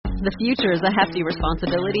The future is a hefty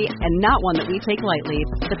responsibility and not one that we take lightly.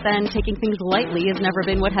 But then taking things lightly has never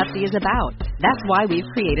been what Hefty is about. That's why we've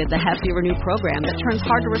created the Hefty Renew program that turns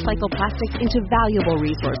hard-to-recycle plastics into valuable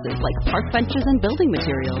resources like park benches and building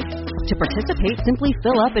materials. To participate, simply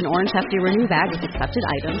fill up an orange Hefty Renew bag with accepted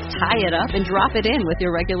items, tie it up, and drop it in with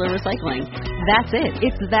your regular recycling. That's it.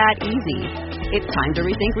 It's that easy. It's time to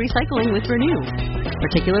rethink recycling with Renew.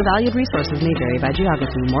 Particular valued resources may vary by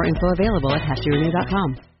geography. More info available at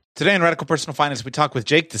heftyrenew.com. Today on Radical Personal Finance, we talk with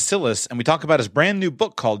Jake DeSillis, and we talk about his brand new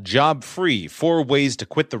book called Job Free, 4 Ways to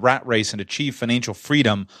Quit the Rat Race and Achieve Financial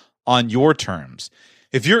Freedom on Your Terms.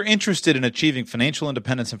 If you're interested in achieving financial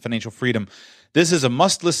independence and financial freedom, this is a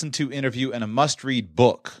must-listen-to interview and a must-read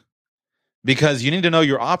book because you need to know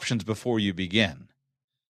your options before you begin.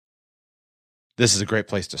 This is a great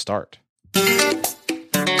place to start.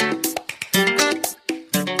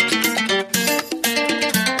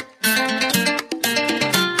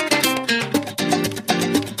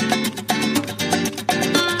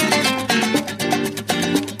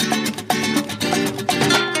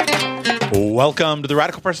 Welcome to the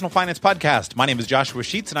Radical Personal Finance Podcast. My name is Joshua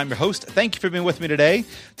Sheets, and I'm your host. Thank you for being with me today.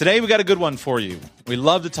 Today, we got a good one for you. We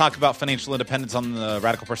love to talk about financial independence on the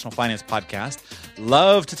Radical Personal Finance Podcast.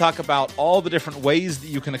 Love to talk about all the different ways that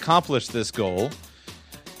you can accomplish this goal.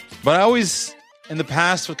 But I always, in the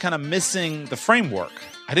past, was kind of missing the framework.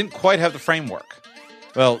 I didn't quite have the framework.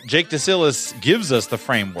 Well, Jake DeSillis gives us the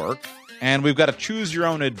framework, and we've got to choose your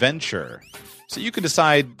own adventure so you can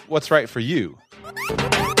decide what's right for you.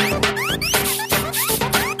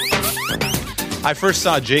 I first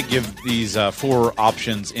saw Jake give these 4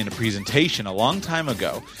 options in a presentation a long time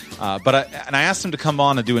ago, but I asked him to come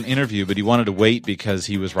on and do an interview, but he wanted to wait because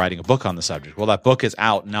he was writing a book on the subject. Well, that book is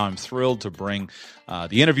out, and now I'm thrilled to bring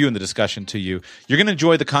the interview and the discussion to you. You're going to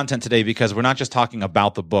enjoy the content today because we're not just talking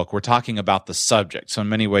about the book, we're talking about the subject. So in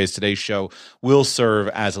many ways, today's show will serve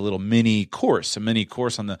as a little mini course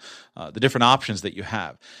on the different options that you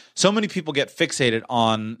have. So many people get fixated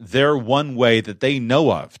on their one way that they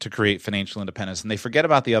know of to create financial independence, and they forget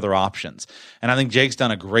about the other options. And I think Jake's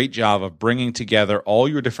done a great job of bringing together all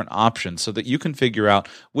your different options so that you can figure out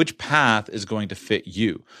which path is going to fit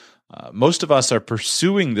you. Most of us are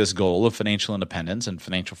pursuing this goal of financial independence and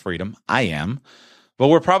financial freedom. I am, but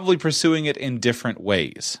we're probably pursuing it in different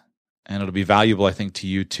ways. And it'll be valuable, I think, to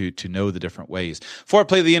you to know the different ways. Before I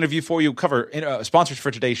play the interview for you, cover sponsors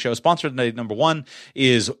for today's show. Sponsor today, number 1,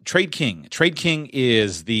 is Trade King. Trade King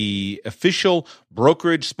is the official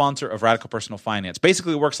brokerage sponsor of Radical Personal Finance.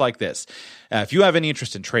 Basically, it works like this. If you have any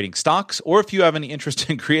interest in trading stocks, or if you have any interest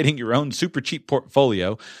in creating your own super cheap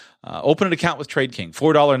portfolio, open an account with Trade King,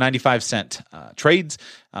 $4.95 trades.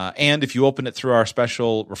 And if you open it through our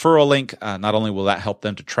special referral link, not only will that help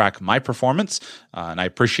them to track my performance, and I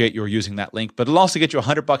appreciate your using that link, but it'll also get you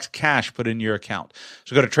 $100 cash put in your account.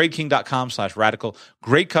 So go to tradeking.com/radical.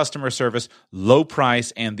 Great customer service, low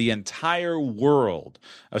price, and the entire world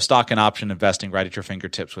of stock and option investing right at your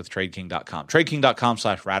fingertips with tradeking.com.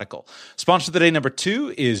 Tradeking.com/radical. Sponsor of the day number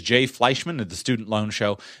 2 is Jay Fleischman of the Student Loan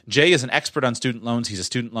Show. Jay is an expert on student loans. He's a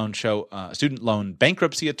student loan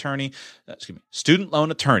bankruptcy attorney, student loan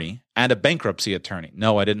attorney and a bankruptcy attorney.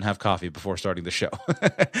 No, I didn't have coffee before starting the show.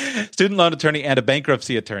 Student loan attorney and a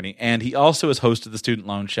bankruptcy attorney, and he also is host of the Student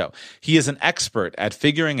Loan Show. He is an expert at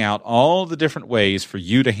figuring out all the different ways for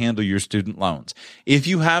you to handle your student loans. If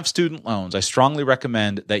you have student loans, I strongly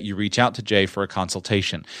recommend that you reach out to Jay for a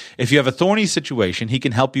consultation. If you have a thorny situation, he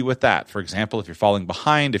can help you with that. For example, if you're falling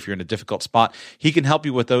behind, if you're in a difficult spot, he can help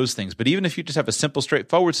you with those things. But even if you just have a simple,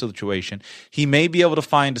 straightforward situation, he may be able to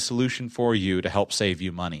find a solution for you to help save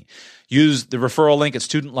you money. Use the referral link at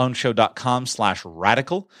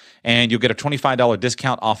studentloanshow.com/radical, and you'll get a $25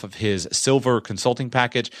 discount off of his silver consulting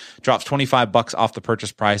package. Drops $25 off the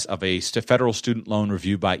purchase price of a federal student loan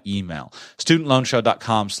review by email.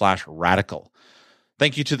 studentloanshow.com/radical.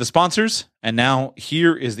 Thank you to the sponsors. And now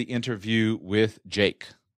here is the interview with Jake.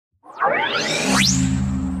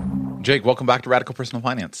 Jake, welcome back to Radical Personal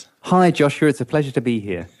Finance. Hi, Joshua. It's a pleasure to be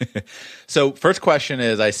here. So first question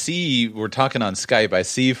is, I see we're talking on Skype. I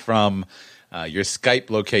see from your Skype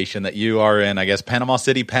location that you are in, I guess, Panama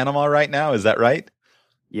City, Panama right now. Is that right?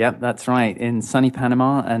 Yep, that's right. In sunny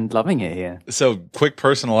Panama and loving it here. So quick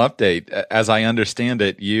personal update. As I understand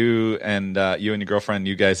it, you and your girlfriend,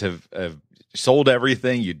 you guys have sold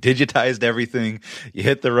everything. You digitized everything. You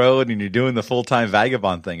hit the road and you're doing the full-time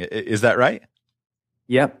vagabond thing. Is that right?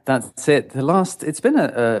 Yep, that's it. It's been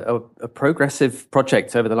a progressive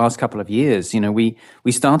project over the last couple of years. You know, we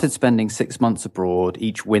started spending 6 months abroad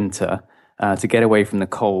each winter to get away from the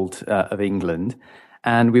cold of England.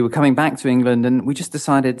 And we were coming back to England, and we just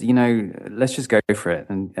decided, let's just go for it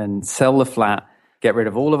and sell the flat, get rid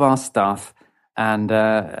of all of our stuff,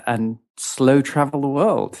 and slow travel the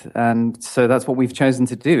world. And so that's what we've chosen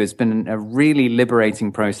to do. It's been a really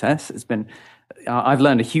liberating process. I've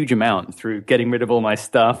learned a huge amount through getting rid of all my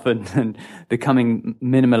stuff and becoming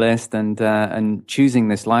minimalist and choosing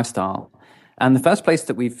this lifestyle. And the first place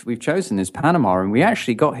that we've chosen is Panama, and we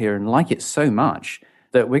actually got here and like it so much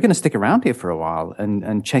that we're going to stick around here for a while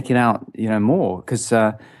and check it out, more, because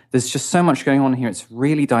there's just so much going on here. It's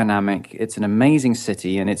really dynamic. It's an amazing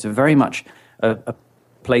city, and it's very much a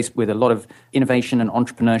place with a lot of innovation and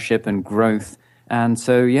entrepreneurship and growth. And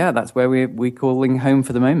so, that's where we're calling home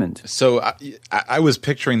for the moment. So I was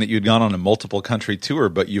picturing that you'd gone on a multiple country tour,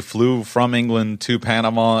 but you flew from England to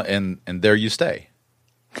Panama, and there you stay.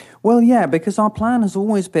 Well, yeah, because our plan has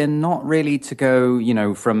always been not really to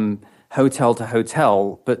go, from hotel to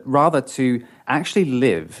hotel, but rather to actually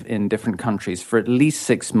live in different countries for at least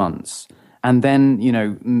 6 months, and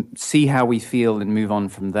then, see how we feel and move on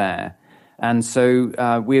from there. And so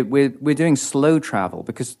we're doing slow travel,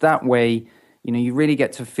 because that way, you really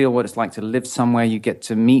get to feel what it's like to live somewhere. You get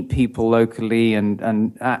to meet people locally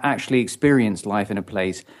and actually experience life in a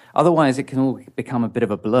place. Otherwise, it can all become a bit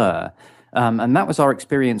of a blur. And that was our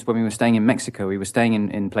experience when we were staying in Mexico. We were staying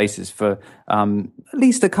in places for at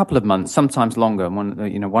least a couple of months, sometimes longer.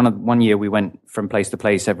 One year we went from place to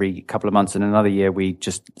place every couple of months, and another year we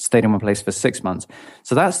just stayed in one place for 6 months.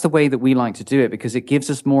 So that's the way that we like to do it, because it gives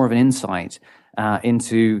us more of an insight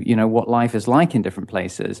into what life is like in different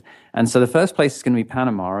places. And so the first place is going to be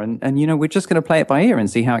Panama, and we're just going to play it by ear and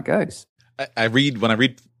see how it goes. When I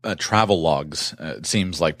read travel logs, it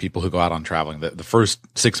seems like people who go out on traveling, the first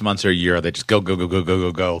 6 months or a year, they just go.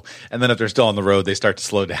 And then if they're still on the road, they start to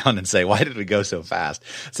slow down and say, why did we go so fast?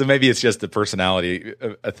 So maybe it's just the personality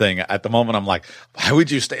thing. At the moment, I'm like, why would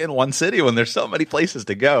you stay in one city when there's so many places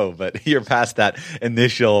to go? But you're past that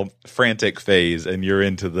initial frantic phase, and you're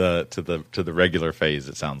into the regular phase,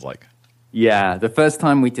 it sounds like. Yeah, the first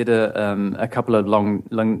time we did a couple of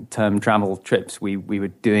long-term travel trips, we were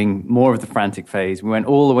doing more of the frantic phase. We went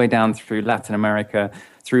all the way down through Latin America,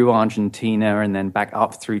 through Argentina, and then back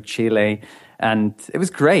up through Chile. And it was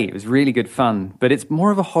great. It was really good fun. But it's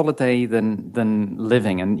more of a holiday than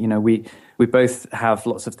living. And, we both have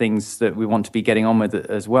lots of things that we want to be getting on with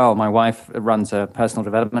as well. My wife runs a personal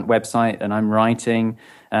development website, and I'm writing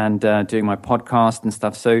and doing my podcast and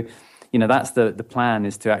stuff. So that's the plan,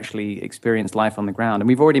 is to actually experience life on the ground. And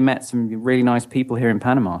we've already met some really nice people here in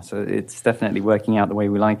Panama, so it's definitely working out the way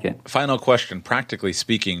we like it. Final question, practically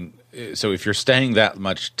speaking, so if you're staying that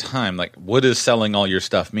much time, like, what does selling all your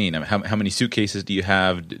stuff mean? I mean, how many suitcases do you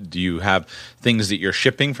have? Do you have things that you're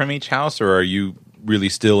shipping from each house, or are you really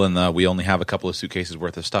still in the we only have a couple of suitcases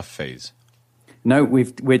worth of stuff phase? No,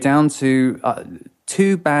 we're down to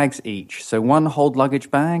 2 bags each. So one hold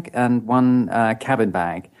luggage bag and one cabin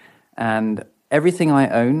bag. And everything I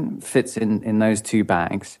own fits in those 2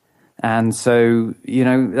 bags. And so,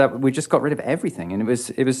 we just got rid of everything. And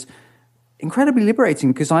it was incredibly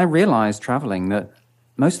liberating, because I realized traveling that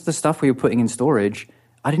most of the stuff we were putting in storage,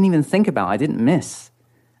 I didn't even think about, I didn't miss.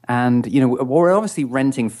 And, we're obviously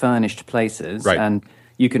renting furnished places. Right. And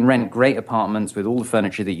you can rent great apartments with all the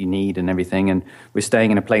furniture that you need and everything. And we're staying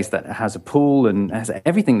in a place that has a pool and has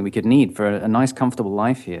everything that we could need for a nice, comfortable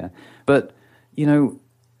life here. But,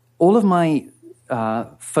 all of my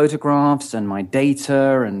photographs and my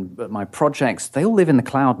data and my projects, they all live in the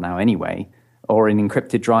cloud now anyway, or in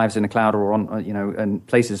encrypted drives in the cloud, or on, and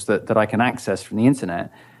places that I can access from the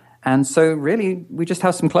internet. And so really, we just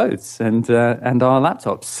have some clothes and our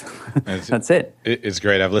laptops. That's it. It's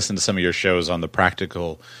great. I've listened to some of your shows on the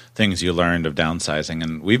practical things you learned of downsizing,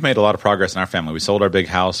 and we've made a lot of progress in our family. We sold our big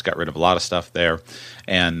house, got rid of a lot of stuff there,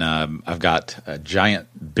 and I've got a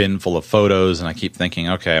giant bin full of photos, and I keep thinking,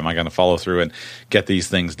 okay, am I going to follow through and get these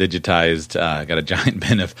things digitized? I got a giant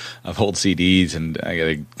bin of old CDs, and I got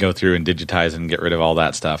to go through and digitize and get rid of all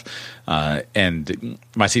that stuff. And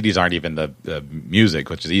my CDs aren't even the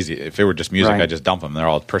music, which is easy. If it were just music, right, I just dump them. They're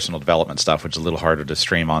all personal development stuff, which is a little harder to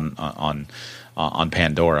stream on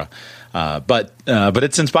Pandora. But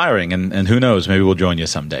it's inspiring, and who knows, maybe we'll join you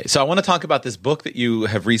someday. So I want to talk about this book that you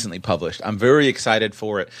have recently published. I'm very excited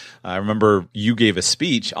for it. I remember you gave a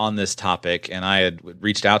speech on this topic, and I had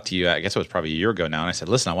reached out to you, I guess it was probably a year ago now, and I said,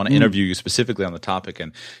 listen, I want to interview you specifically on the topic,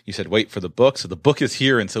 and you said, wait for the book. So the book is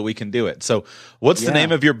here, and so we can do it. So what's the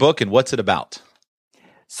name of your book, and what's it about?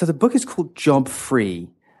 So the book is called Job Free.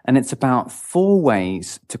 And it's about 4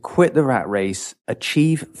 ways to quit the rat race,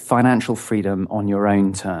 achieve financial freedom on your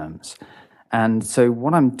own terms. And so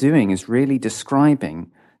what I'm doing is really describing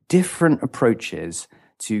different approaches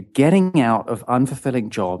to getting out of unfulfilling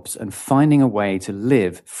jobs and finding a way to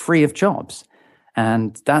live free of jobs.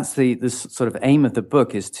 And that's the sort of aim of the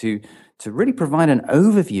book, is to really provide an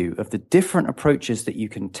overview of the different approaches that you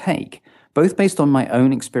can take, both based on my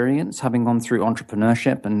own experience, having gone through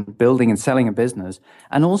entrepreneurship and building and selling a business,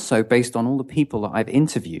 and also based on all the people that I've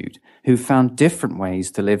interviewed who found different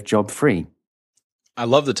ways to live job-free. I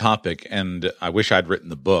love the topic, and I wish I'd written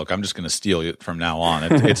the book. I'm just going to steal it from now on.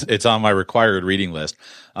 It's on my required reading list.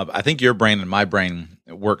 I think your brain and my brain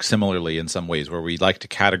work similarly in some ways, where we like to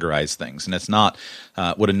categorize things. And it's not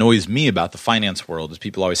what annoys me about the finance world is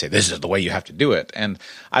people always say, this is the way you have to do it. And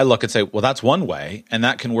I look and say, well, that's one way, and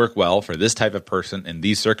that can work well for this type of person in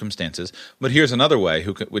these circumstances. But here's another way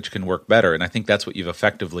which can work better. And I think that's what you've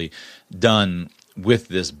effectively done with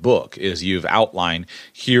this book, is you've outlined,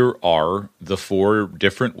 here are the 4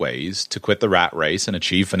 different ways to quit the rat race and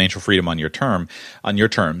achieve financial freedom on your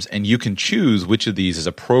terms, and you can choose which of these is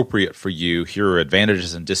appropriate for you. Here are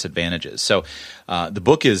advantages and disadvantages. So the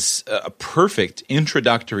book is a perfect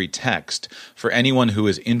introductory text for anyone who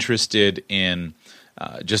is interested in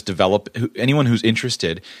anyone who's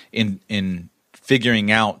interested in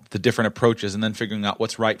figuring out the different approaches and then figuring out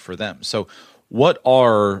what's right for them. So what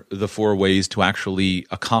are the 4 ways to actually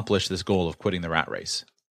accomplish this goal of quitting the rat race?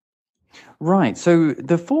 Right. So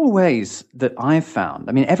the 4 ways that I've found,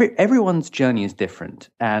 I mean, everyone's journey is different.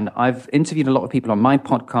 And I've interviewed a lot of people on my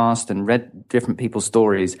podcast and read different people's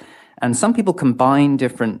stories. And some people combine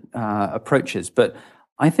different approaches. But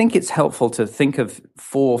I think it's helpful to think of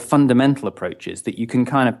 4 fundamental approaches that you can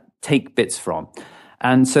kind of take bits from.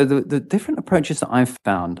 And so the different approaches that I've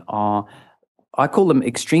found are, I call them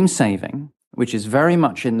extreme saving, which is very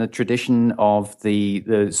much in the tradition of the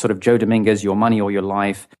sort of Joe Dominguez, your money or your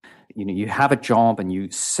life. You know, you have a job and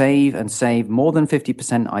you save and save more than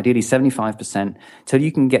 50%, ideally 75%, till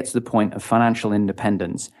you can get to the point of financial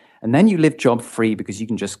independence. And then you live job free because you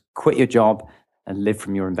can just quit your job and live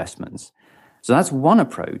from your investments. So that's one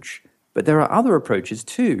approach. But there are other approaches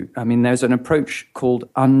too. I mean, there's an approach called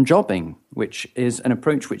unjobbing, which is an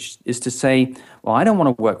approach which is to say, well, I don't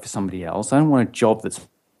want to work for somebody else. I don't want a job that's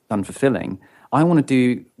unfulfilling. I want to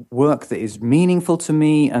do work that is meaningful to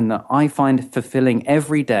me and that I find fulfilling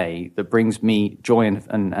every day, that brings me joy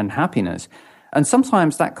and happiness. And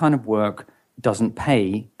sometimes that kind of work doesn't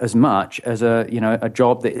pay as much as a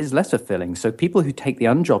job that is less fulfilling. So people who take the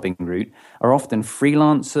unjobbing route are often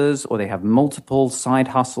freelancers, or they have multiple side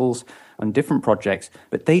hustles on different projects,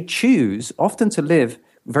 but they choose often to live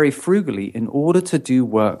very frugally in order to do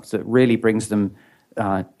work that really brings them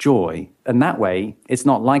joy. And that way, it's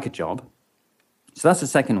not like a job. So that's the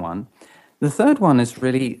second one. The third one is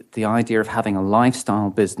really the idea of having a lifestyle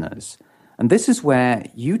business. And this is where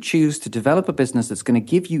you choose to develop a business that's going to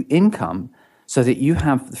give you income so that you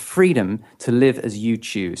have the freedom to live as you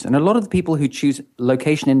choose. And a lot of the people who choose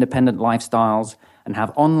location-independent lifestyles and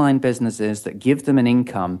have online businesses that give them an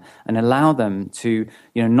income and allow them to,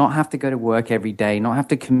 not have to go to work every day, not have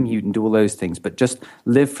to commute and do all those things, but just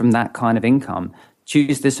live from that kind of income,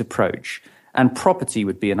 choose this approach. And property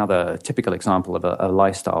would be another typical example of a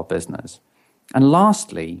lifestyle business. And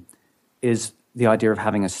lastly is the idea of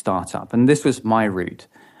having a startup. And this was my route.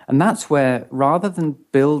 And that's where, rather than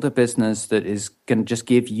build a business that is going to just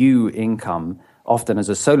give you income, often as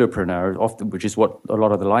a solopreneur, which is what a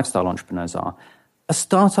lot of the lifestyle entrepreneurs are, a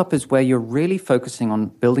startup is where you're really focusing on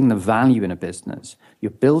building the value in a business.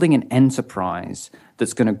 You're building an enterprise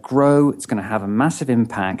that's going to grow, it's going to have a massive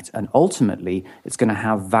impact, and ultimately it's going to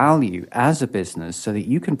have value as a business so that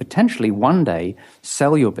you can potentially one day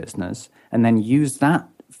sell your business and then use that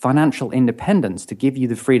financial independence to give you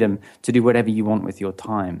the freedom to do whatever you want with your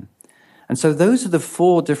time. And so those are the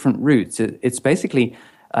 4 different routes. It's basically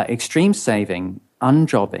extreme saving,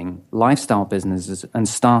 unjobbing, lifestyle businesses, and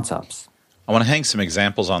startups. I want to hang some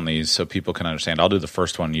examples on these so people can understand. I'll do the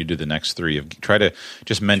first one, you do the next 3. Try to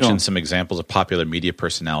just mention some examples of popular media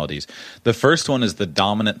personalities. The first one is the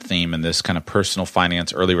dominant theme in this kind of personal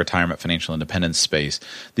finance, early retirement, financial independence space,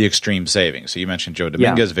 the extreme saving. So you mentioned Joe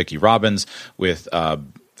Dominguez, Vicki Robbins with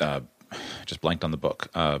just blanked on the book.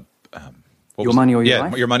 Your Money or Your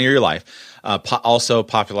Life? Your Money or Your Life. Also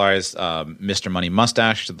popularized Mr. Money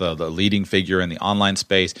Mustache, the leading figure in the online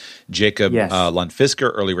space. Jacob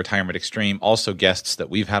Lundfisker, Early Retirement Extreme. Also guests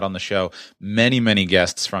that we've had on the show. Many, many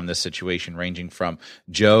guests from this situation, ranging from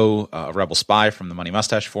Joe, Rebel Spy from the Money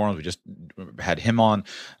Mustache Forums. We just had him on.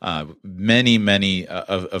 Many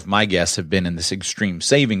of my guests have been in this extreme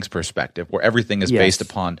savings perspective, where everything is based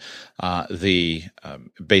upon the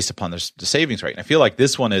savings rate. And I feel like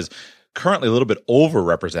this one is currently a little bit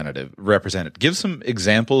represented. Give some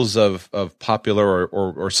examples of popular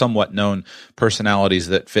or somewhat known personalities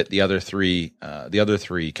that fit the other three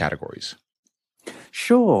categories.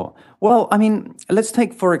 Sure. Well, I mean, let's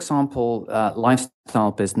take, for example,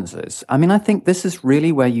 lifestyle businesses. I mean, I think this is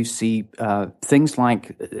really where you see things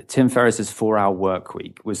like Tim Ferriss's 4-Hour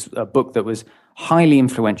Workweek was a book that was highly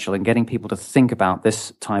influential in getting people to think about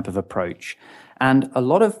this type of approach. And a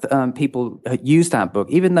lot of people used that book,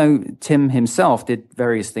 even though Tim himself did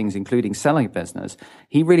various things, including selling a business.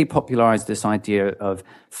 He really popularized this idea of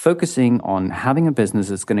focusing on having a business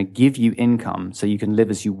that's going to give you income so you can live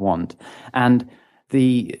as you want. And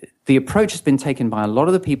the approach has been taken by a lot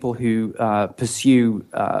of the people who pursue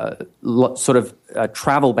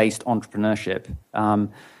travel-based entrepreneurship.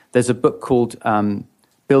 There's a book called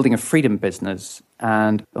Building a Freedom Business,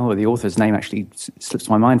 and the author's name actually slips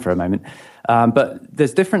my mind for a moment. But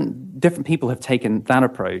there's different people have taken that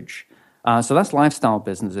approach. So that's lifestyle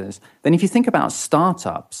businesses. Then if you think about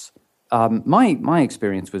startups, my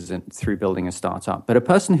experience was through building a startup. But a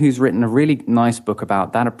person who's written a really nice book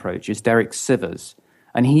about that approach is Derek Sivers.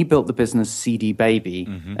 And he built the business CD Baby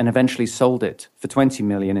and eventually sold it for $20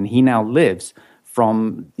 million. And he now lives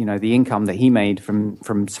from the income that he made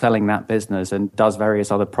from selling that business and does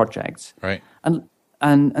various other projects. Right.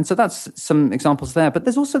 And so that's some examples there. But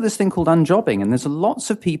there's also this thing called unjobbing, and there's lots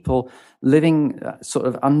of people living sort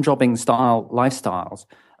of unjobbing style lifestyles.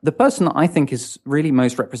 The person that I think is really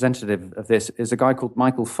most representative of this is a guy called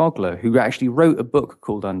Michael Fogler, who actually wrote a book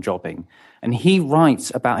called Unjobbing. And he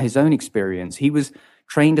writes about his own experience. He was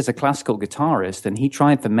trained as a classical guitarist, and he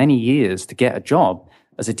tried for many years to get a job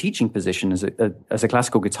as a teaching position as a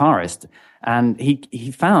classical guitarist. And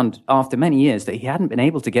he found after many years that he hadn't been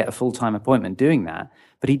able to get a full-time appointment doing that,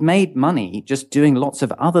 but he'd made money just doing lots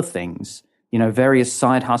of other things, various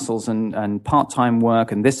side hustles and part-time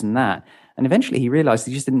work and this and that. And eventually he realized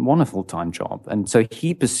he just didn't want a full-time job. And so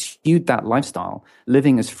he pursued that lifestyle,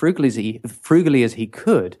 living as frugally as he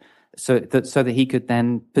could, so that he could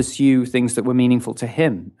then pursue things that were meaningful to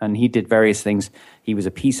him. And he did various things. He was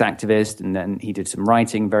a peace activist, and then he did some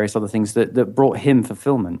writing, various other things that brought him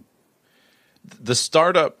fulfillment. The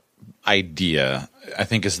startup idea, I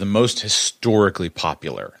think, is the most historically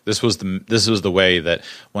popular. This was the way that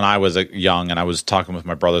when I was young and I was talking with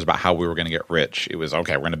my brothers about how we were going to get rich, it was,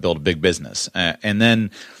 okay, we're going to build a big business. And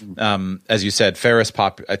then, as you said, Ferriss,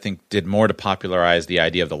 I think, did more to popularize the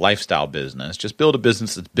idea of the lifestyle business. Just build a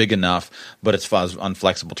business that's big enough, but it's on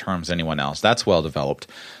flexible terms as anyone else. That's well developed.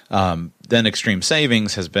 Then extreme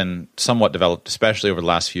savings has been somewhat developed, especially over the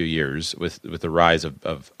last few years with the rise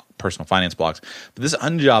of personal finance blocks. But this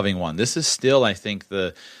unjobbing one, this is still, I think,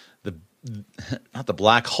 the not the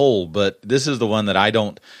black hole, but this is the one that I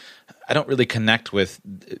don't really connect with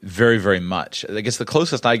very, very much. I guess the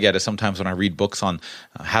closest I get is sometimes when I read books on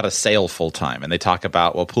how to sail full time, and they talk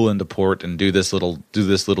about, well, pull into port and do this little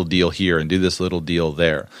deal here and do this little deal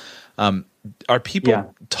there. Are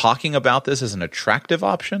people talking about this as an attractive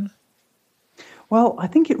option? Well, I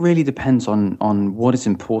think it really depends on what is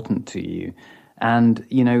important to you. And,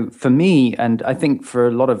 for me, and I think for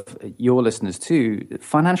a lot of your listeners too,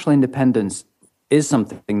 financial independence is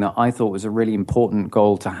something that I thought was a really important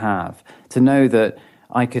goal to have, to know that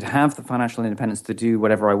I could have the financial independence to do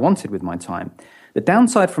whatever I wanted with my time. The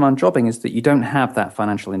downside from unjobbing is that you don't have that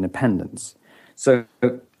financial independence. So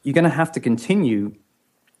you're going to have to continue,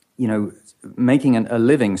 making a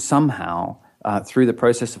living somehow through the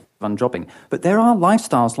process of unjobbing. But there are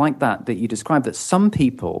lifestyles like that you described, that some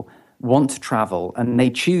people want to travel and they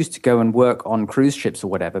choose to go and work on cruise ships or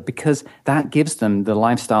whatever, because that gives them the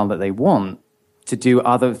lifestyle that they want to do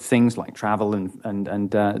other things like travel and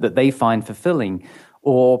that they find fulfilling.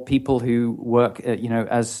 Or people who work,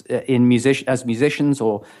 as musicians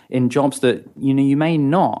or in jobs that, you may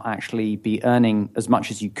not actually be earning as much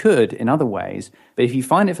as you could in other ways. But if you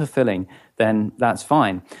find it fulfilling, then that's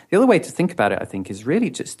fine. The other way to think about it, I think, is really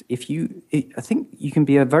just I think you can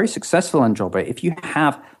be a very successful unjobber if you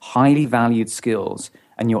have highly valued skills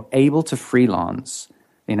and you're able to freelance.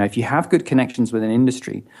 If you have good connections with an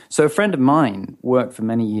industry. So a friend of mine worked for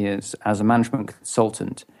many years as a management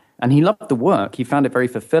consultant. And he loved the work. He found it very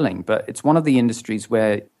fulfilling. But it's one of the industries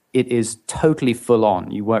where it is totally full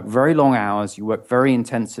on. You work very long hours. You work very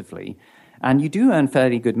intensively. And you do earn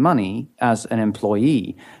fairly good money as an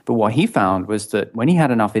employee. But what he found was that when he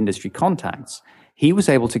had enough industry contacts, he was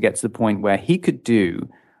able to get to the point where he could do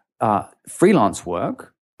freelance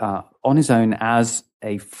work on his own as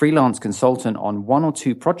a freelance consultant on 1 or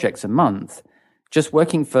 2 projects a month, just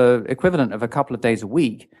working for equivalent of a couple of days a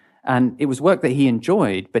week. And it was work that he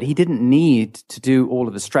enjoyed, but he didn't need to do all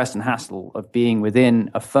of the stress and hassle of being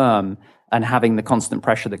within a firm and having the constant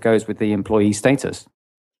pressure that goes with the employee status.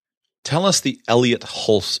 Tell us the Elliot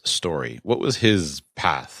Hulse story. What was his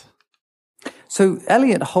path? So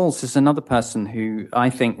Elliot Hulse is another person who I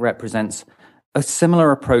think represents a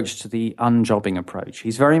similar approach to the unjobbing approach.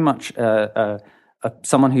 He's very much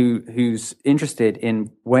someone who's interested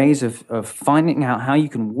in ways of finding out how you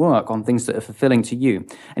can work on things that are fulfilling to you.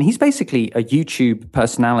 And he's basically a YouTube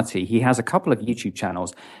personality. He has a couple of YouTube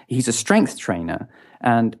channels. He's a strength trainer,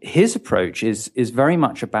 and his approach is very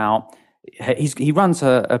much about he runs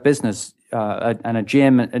a business and a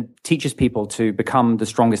gym and teaches people to become the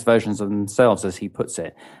strongest versions of themselves, as he puts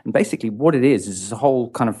it. And basically what it is a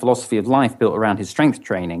whole kind of philosophy of life built around his strength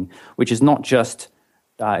training, which is not just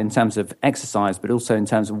in terms of exercise, but also in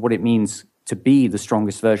terms of what it means to be the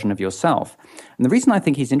strongest version of yourself. And the reason I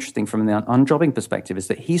think he's interesting from the unjobbing perspective is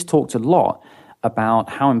that he's talked a lot about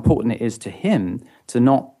how important it is to him to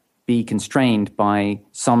not be constrained by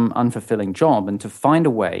some unfulfilling job and to find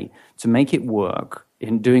a way to make it work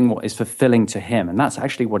in doing what is fulfilling to him. And that's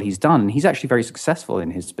actually what he's done. He's actually very successful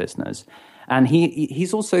in his business. And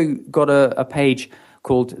he's also got a page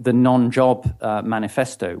called the Non-Job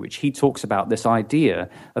Manifesto, which he talks about this idea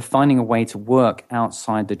of finding a way to work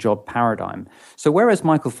outside the job paradigm. So whereas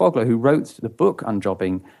Michael Fogler, who wrote the book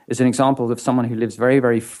Unjobbing, is an example of someone who lives very,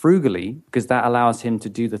 very frugally because that allows him to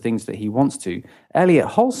do the things that he wants to, Elliot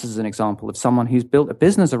Hulse is an example of someone who's built a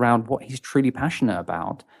business around what he's truly passionate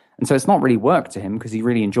about. And so it's not really work to him because he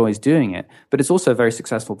really enjoys doing it, but it's also a very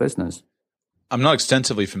successful business. I'm not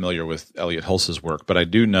extensively familiar with Elliot Hulse's work, but I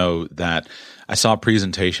do know that I saw a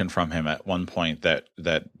presentation from him at one point that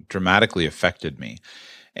dramatically affected me.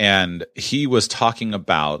 And he was talking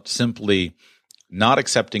about simply not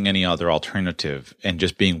accepting any other alternative and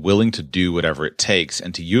just being willing to do whatever it takes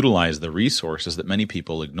and to utilize the resources that many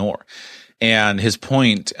people ignore. And his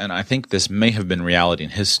point, and I think this may have been reality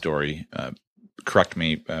in his story, correct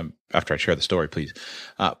me after I share the story, please.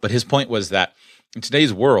 But his point was that in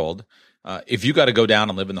today's world, if you got to go down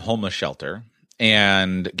and live in the homeless shelter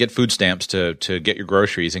and get food stamps to get your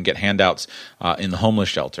groceries and get handouts in the homeless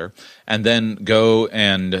shelter, and then go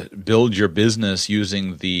and build your business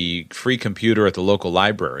using the free computer at the local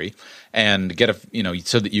library and get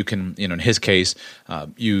so that you can, in his case,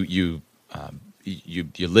 you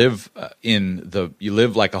live you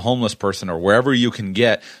live like a homeless person or wherever you can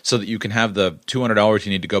get, so that you can have the $200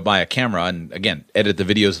 you need to go buy a camera and again edit the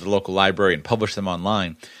videos of the local library and publish them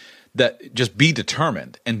online. That just be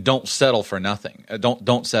determined and don't settle for nothing.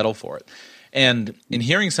 Don't settle for it. And in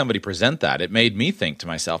hearing somebody present that, it made me think to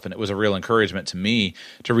myself, and it was a real encouragement to me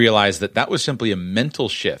to realize that was simply a mental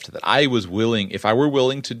shift, that I was willing, if I were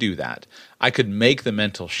willing to do that, I could make the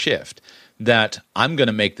mental shift that I'm going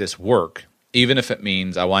to make this work, even if it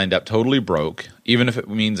means I wind up totally broke, even if it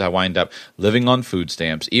means I wind up living on food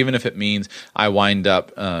stamps, even if it means I wind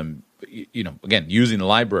up, again, using the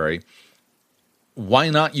library. Why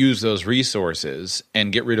not use those resources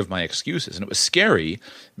and get rid of my excuses? And it was scary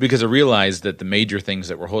because I realized that the major things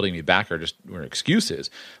that were holding me back were excuses.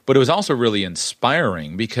 But it was also really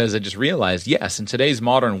inspiring because I just realized, yes, in today's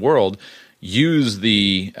modern world, use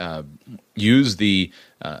the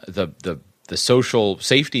social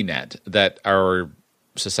safety net that our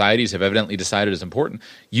societies have evidently decided is important.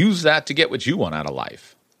 Use that to get what you want out of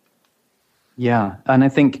life. Yeah, and I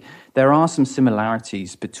think there are some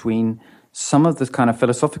similarities between some of the kind of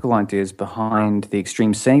philosophical ideas behind the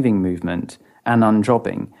extreme saving movement and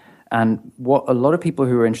unjobbing. And what a lot of people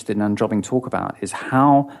who are interested in unjobbing talk about is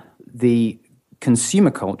how the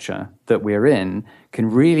consumer culture that we're in can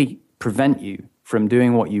really prevent you from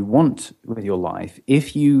doing what you want with your life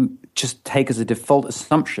if you just take as a default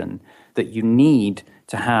assumption that you need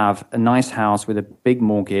to have a nice house with a big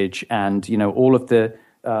mortgage and, all of the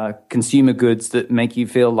consumer goods that make you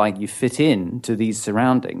feel like you fit in to these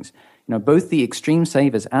surroundings. Both the extreme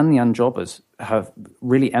savers and the unjobbers have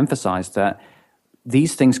really emphasized that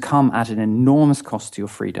these things come at an enormous cost to your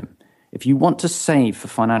freedom. If you want to save for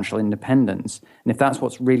financial independence, and if that's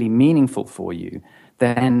what's really meaningful for you,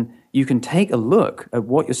 then you can take a look at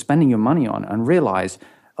what you're spending your money on and realize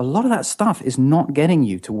a lot of that stuff is not getting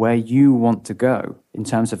you to where you want to go in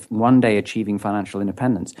terms of one day achieving financial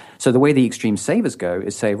independence. So the way the extreme savers go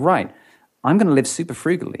is say, right, I'm going to live super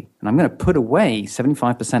frugally, and I'm going to put away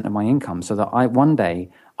 75% of my income so that one day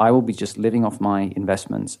I will be just living off my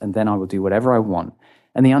investments, and then I will do whatever I want.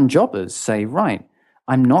 And the unjobbers say, right,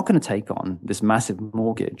 I'm not going to take on this massive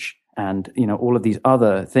mortgage and all of these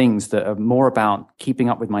other things that are more about keeping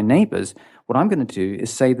up with my neighbors. What I'm going to do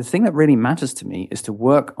is say the thing that really matters to me is to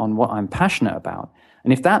work on what I'm passionate about.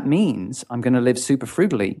 And if that means I'm going to live super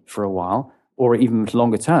frugally for a while, or even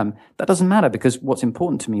longer term, that doesn't matter, because what's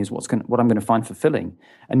important to me is what I'm going to find fulfilling.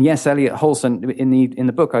 And yes, Elliot Holson, in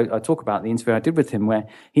the book, I talk about the interview I did with him, where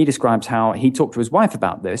he describes how he talked to his wife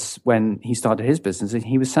about this when he started his business. And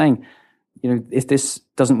he was saying, if this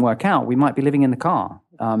doesn't work out, we might be living in the car.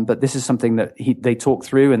 But this is something that they talked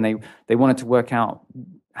through, and they wanted to work out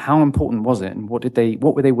how important was it, and what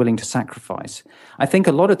were they willing to sacrifice. I think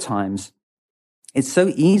a lot of times it's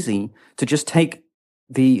so easy to just take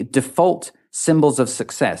the default symbols of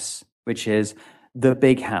success, which is the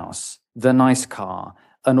big house, the nice car,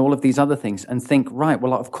 and all of these other things, and think, right,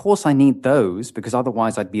 well, of course I need those, because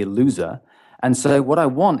otherwise I'd be a loser. And so what I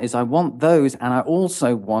want those, and I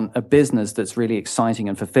also want a business that's really exciting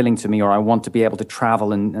and fulfilling to me, or I want to be able to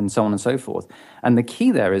travel and so on and so forth. And the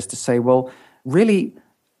key there is to say, well, really,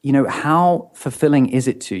 how fulfilling is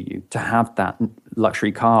it to you to have that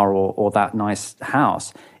luxury car or that nice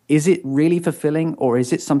house? Is it really fulfilling, or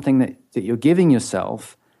is it something that you're giving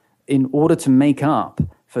yourself in order to make up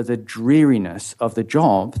for the dreariness of the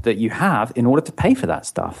job that you have in order to pay for that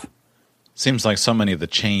stuff? Seems like so many of the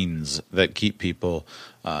chains that keep people,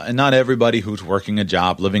 and not everybody who's working a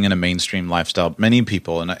job, living in a mainstream lifestyle, many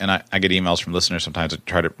people, and I get emails from listeners sometimes that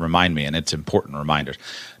try to remind me, and it's important reminders.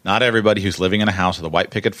 Not everybody who's living in a house with a white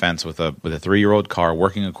picket fence with a 3-year-old car,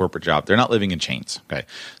 working a corporate job, they're not living in chains. Okay,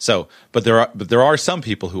 so but there are some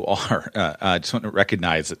people who are. I just want to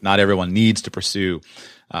recognize that not everyone needs to pursue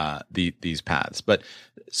these paths, but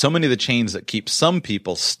so many of the chains that keep some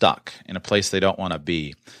people stuck in a place they don't want to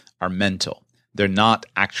be are mental. They're not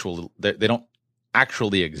actual. They don't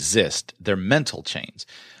actually exist. They're mental chains,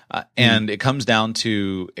 and it comes down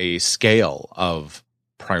to a scale of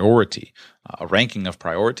priority, a ranking of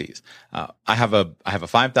priorities. I have a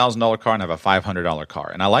 $5,000 car and I have a $500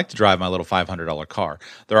 car, and I like to drive my little $500 car.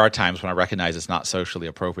 There are times when I recognize it's not socially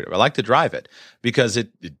appropriate, but I like to drive it because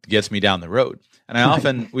it gets me down the road. And I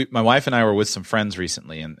often, my wife and I were with some friends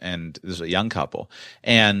recently, and this was a young couple,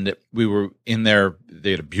 and we were in there.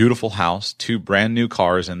 They had a beautiful house, 2 brand new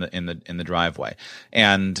cars in the driveway,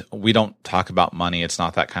 and we don't talk about money. It's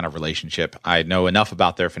not that kind of relationship. I know enough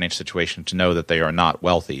about their financial situation to know that they are not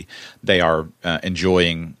wealthy. They are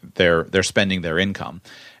enjoying they're spending their income,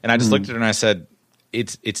 and I just looked at her and I said,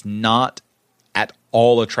 it's not at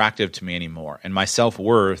all attractive to me anymore. And my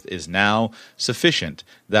self-worth is now sufficient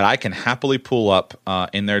that I can happily pull up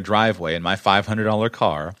in their driveway in my $500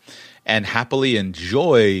 car and happily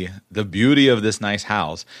enjoy the beauty of this nice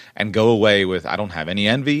house and go away with, I don't have any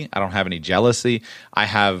envy, I don't have any jealousy. I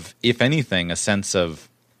have, if anything, a sense of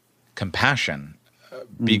compassion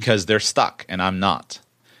because they're stuck and I'm not.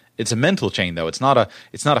 It's a mental chain, though. It's not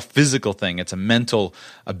a physical thing. It's a mental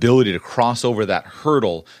ability to cross over that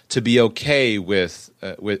hurdle to be okay with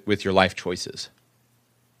your life choices.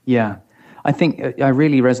 Yeah, I think I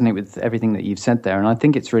really resonate with everything that you've said there, and I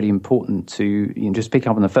think it's really important to just pick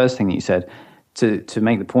up on the first thing that you said to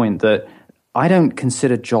make the point that I don't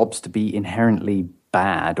consider jobs to be inherently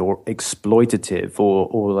bad or exploitative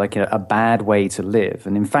or like a bad way to live,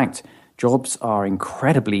 and in fact, jobs are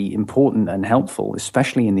incredibly important and helpful,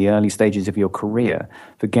 especially in the early stages of your career,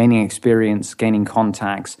 for gaining experience, gaining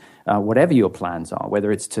contacts, whatever your plans are,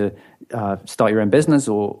 whether it's to start your own business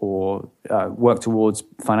or work towards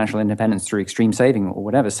financial independence through extreme saving or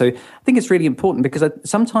whatever. So I think it's really important because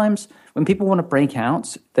sometimes when people want to break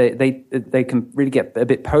out, they can really get a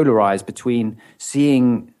bit polarized between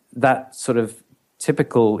seeing that sort of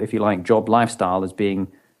typical, if you like, job lifestyle as being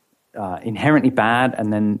inherently bad,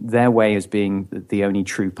 and then their way as being the only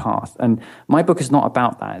true path. And my book is not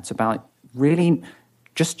about that. It's about really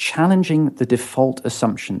just challenging the default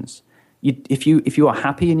assumptions. If you are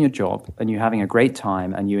happy in your job and you're having a great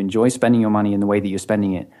time and you enjoy spending your money in the way that you're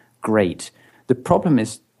spending it, great. The problem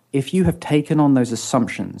is if you have taken on those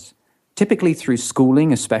assumptions, typically through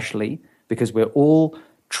schooling especially, because we're all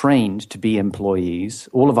trained to be employees.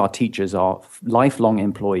 All of our teachers are lifelong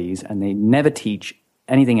employees and they never teach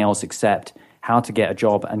anything else except how to get a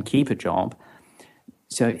job and keep a job.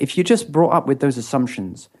 So if you're just brought up with those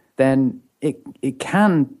assumptions, then it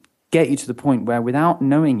can get you to the point where without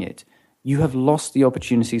knowing it, you have lost the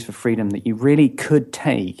opportunities for freedom that you really could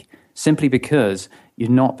take simply because you've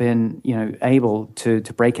not been able to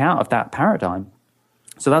break out of that paradigm.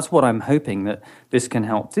 So that's what I'm hoping that this can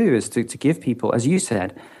help do, is to give people, as you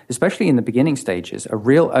said, especially in the beginning stages, a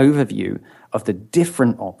real overview of the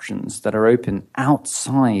different options that are open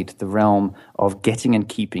outside the realm of getting and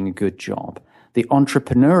keeping a good job. The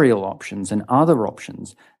entrepreneurial options and other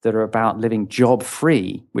options that are about living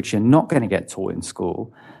job-free, which you're not going to get taught in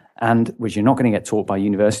school and which you're not going to get taught by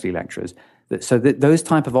university lecturers. So those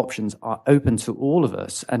type of options are open to all of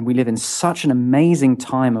us, and we live in such an amazing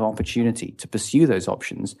time of opportunity to pursue those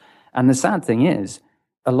options. And the sad thing is,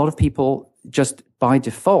 a lot of people just by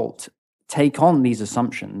default take on these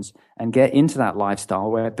assumptions and get into that lifestyle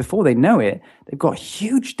where before they know it, they've got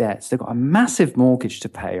huge debts, they've got a massive mortgage to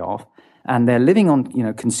pay off, and they're living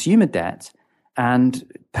on, consumer debt and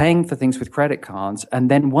paying for things with credit cards. And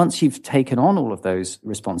then once you've taken on all of those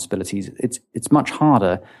responsibilities, it's much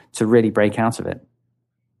harder to really break out of it.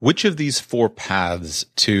 Which of these 4 paths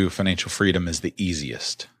to financial freedom is the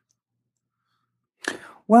easiest?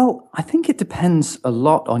 Well, I think it depends a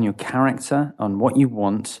lot on your character, on what you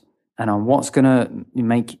want, and on what's going to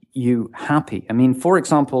make you happy. I mean, for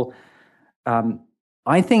example,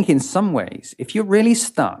 I think in some ways, if you're really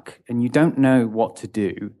stuck and you don't know what to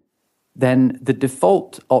do, then the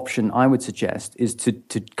default option I would suggest is to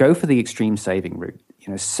go for the extreme saving route.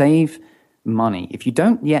 Save money. If you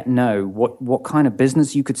don't yet know what kind of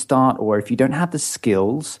business you could start, or if you don't have the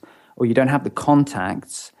skills or you don't have the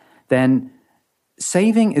contacts, then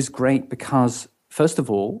saving is great because, first of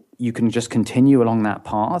all, you can just continue along that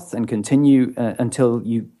path and continue until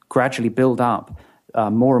you gradually build up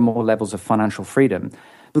more and more levels of financial freedom.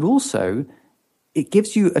 But also, it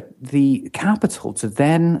gives you the capital to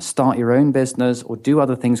then start your own business or do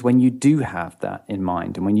other things when you do have that in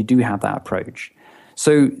mind and when you do have that approach.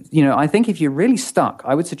 So, I think if you're really stuck,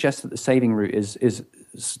 I would suggest that the saving route is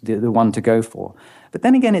the one to go for. But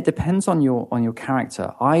then again, it depends on your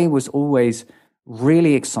character. I was always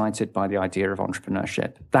really excited by the idea of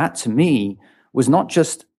entrepreneurship. That, to me, was not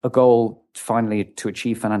just a goal finally to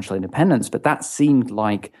achieve financial independence, but that seemed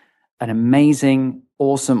like an amazing,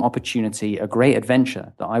 awesome opportunity, a great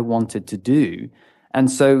adventure that I wanted to do. And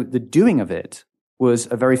so the doing of it was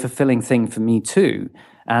a very fulfilling thing for me too.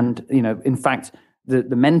 And, in fact,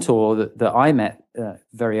 the mentor that I met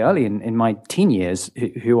very early in my teen years,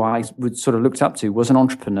 who I would sort of looked up to, was an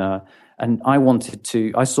entrepreneur. And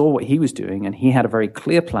I saw what he was doing, and he had a very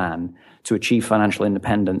clear plan to achieve financial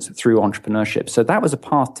independence through entrepreneurship. So that was a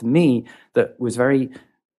path to me that was very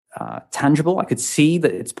tangible. I could see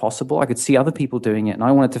that it's possible. I could see other people doing it, and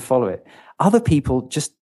I wanted to follow it. Other people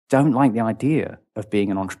just don't like the idea of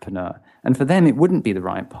being an entrepreneur, and for them, it wouldn't be the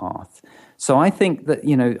right path. So I think that,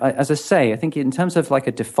 as I say, I think in terms of like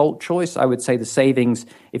a default choice, I would say the savings,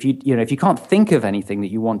 if you can't think of anything that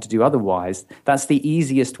you want to do otherwise, that's the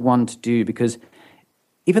easiest one to do, because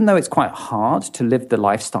even though it's quite hard to live the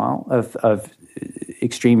lifestyle of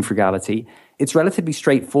extreme frugality, it's relatively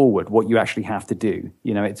straightforward what you actually have to do.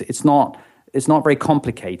 It's not very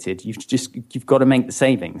complicated. You've got to make the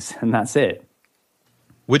savings, and that's it.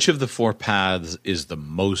 Which of the 4 paths is the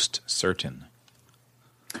most certain?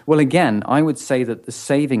 Well, again, I would say that the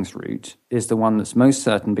savings route is the one that's most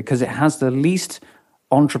certain because it has the least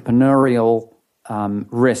entrepreneurial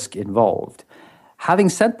risk involved. Having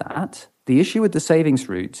said that, the issue with the savings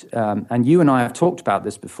route, and you and I have talked about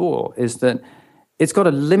this before, is that it's got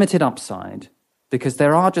a limited upside because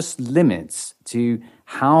there are just limits to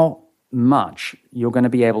how much you're going to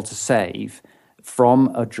be able to save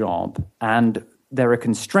from a job. And there are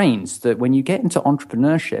constraints that when you get into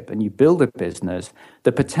entrepreneurship and you build a business,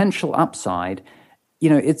 the potential upside,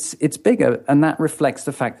 it's bigger, and that reflects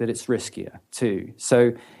the fact that it's riskier too.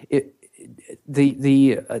 So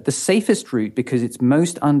the safest route, because it's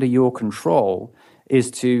most under your control,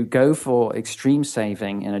 is to go for extreme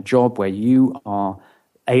saving in a job where you are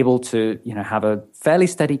able to, have a fairly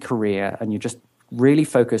steady career, and you're just really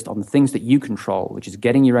focused on the things that you control, which is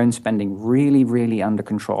getting your own spending really, really under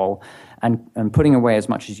control and putting away as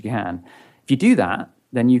much as you can. If you do that,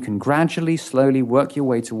 then you can gradually, slowly work your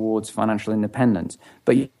way towards financial independence.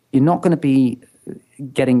 But you're not going to be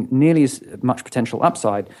getting nearly as much potential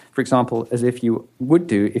upside, for example, as if you would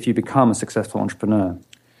do if you become a successful entrepreneur.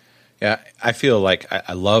 Yeah, I feel like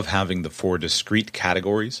I love having the 4 discrete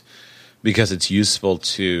categories, because it's useful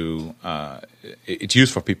for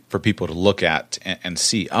people to look at and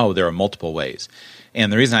see, there are multiple ways.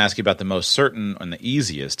 And the reason I ask you about the most certain and the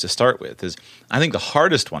easiest to start with is I think the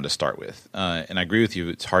hardest one to start with, and I agree with you,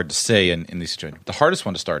 it's hard to say in these situations, the hardest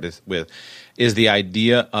one to start with is the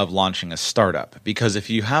idea of launching a startup. Because if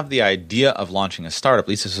you have the idea of launching a startup, at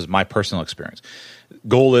least this is my personal experience,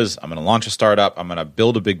 goal is I'm going to launch a startup, I'm going to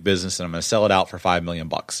build a big business, and I'm going to sell it out for $5 million.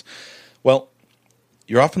 Well,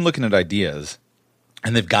 you're often looking at ideas,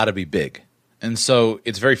 and they've got to be big. And so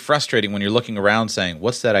it's very frustrating when you're looking around saying,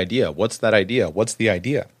 what's that idea? What's that idea? What's the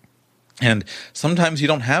idea? And sometimes you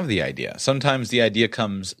don't have the idea. Sometimes the idea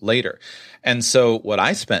comes later. And so what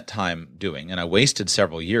I spent time doing, and I wasted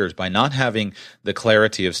several years by not having the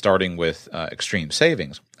clarity of starting with extreme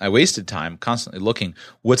savings, I wasted time constantly looking,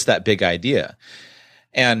 what's that big idea?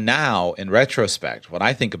 And now, in retrospect, when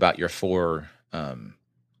I think about your four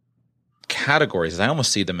categories, I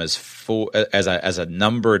almost see them as a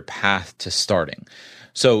numbered path to starting.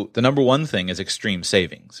 So the number one thing is extreme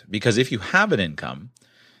savings, because if you have an income,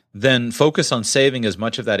 then focus on saving as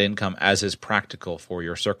much of that income as is practical for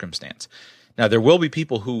your circumstance. Now, there will be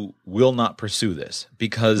people who will not pursue this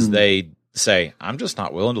because they say, I'm just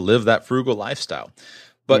not willing to live that frugal lifestyle.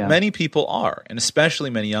 But many people are, and especially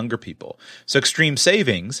many younger people. So extreme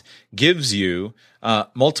savings gives you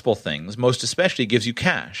multiple things, most especially gives you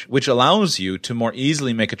cash, which allows you to more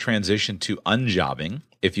easily make a transition to unjobbing,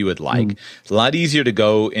 if you would like. It's a lot easier to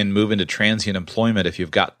go and move into transient employment if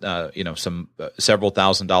you've got some several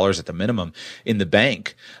 $1,000s at the minimum in the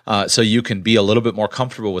bank, so you can be a little bit more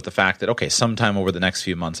comfortable with the fact that, okay, sometime over the next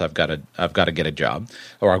few months I've got to get a job,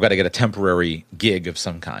 or I've got to get a temporary gig of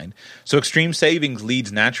some kind. So extreme savings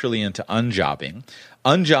leads naturally into unjobbing.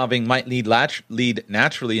 Unjobbing might lead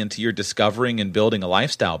naturally into your discovering and building a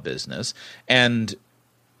lifestyle business, and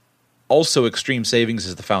also, extreme savings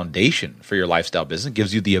is the foundation for your lifestyle business. It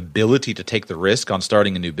gives you the ability to take the risk on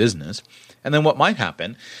starting a new business. And then what might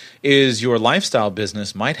happen is your lifestyle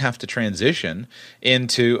business might have to transition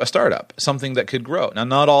into a startup, something that could grow. Now,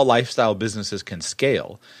 not all lifestyle businesses can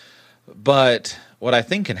scale, but what I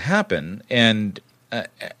think can happen, and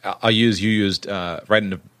you used right in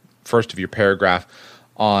the first of your paragraph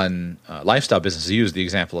on lifestyle businesses, you used the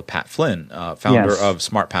example of Pat Flynn, founder of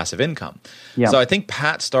Smart Passive Income. Yeah. So I think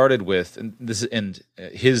Pat started with and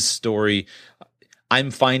his story.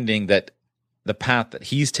 I'm finding that the path that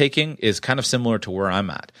he's taking is kind of similar to where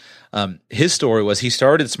I'm at. His story was he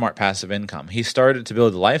started Smart Passive Income. He started to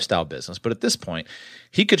build a lifestyle business, but at this point,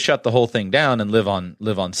 he could shut the whole thing down and live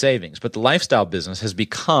on savings. But the lifestyle business has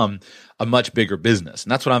become a much bigger business,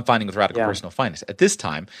 and that's what I'm finding with Radical Personal Finance. At this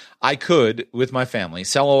time, I could, with my family,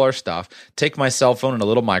 sell all our stuff, take my cell phone and a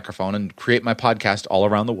little microphone, and create my podcast all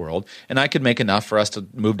around the world, and I could make enough for us to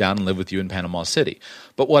move down and live with you in Panama City.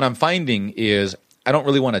 But what I'm finding is I don't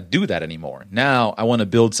really want to do that anymore. Now I want to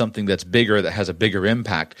build something that's bigger, that has a bigger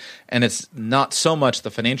impact. And it's not so much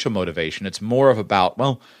the financial motivation. It's more of about,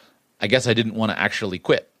 well, I guess I didn't want to actually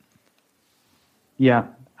quit. Yeah,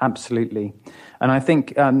 absolutely. And I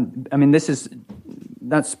think, Pat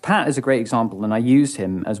is a great example. And I use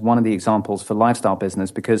him as one of the examples for lifestyle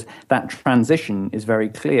business because that transition is very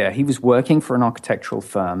clear. He was working for an architectural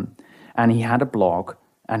firm and he had a blog.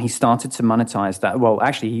 And he started to monetize that. Well,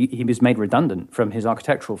 actually, he was made redundant from his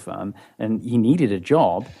architectural firm, and he needed a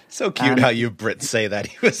job. So cute how you Brits say that.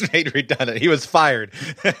 He was made redundant. He was fired.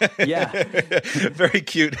 Yeah. Very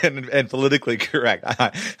cute and politically correct.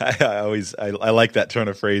 I like that turn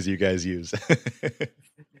of phrase you guys use.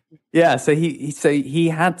 Yeah, so he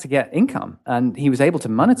had to get income, and he was able to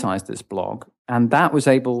monetize this blog, and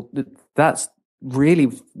that's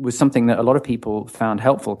really was something that a lot of people found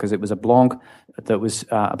helpful because it was a blog that was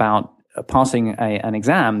about passing an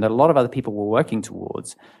exam that a lot of other people were working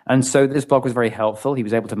towards. And so this blog was very helpful. He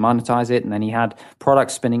was able to monetize it, and then he had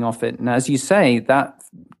products spinning off it. And as you say, that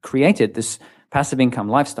created this passive income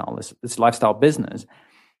lifestyle, this lifestyle business.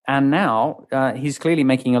 And now he's clearly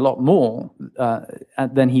making a lot more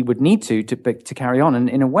than he would need to carry on. And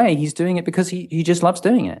in a way, he's doing it because he just loves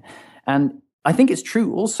doing it. And I think it's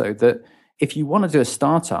true also that if you want to do a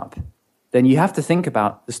startup, then you have to think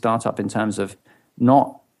about the startup in terms of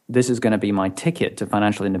not this is going to be my ticket to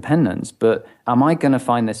financial independence, but am I going to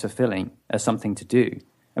find this fulfilling as something to do?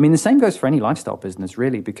 I mean, the same goes for any lifestyle business,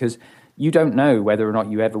 really, because you don't know whether or not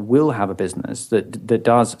you ever will have a business that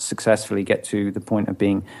does successfully get to the point of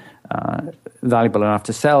being valuable enough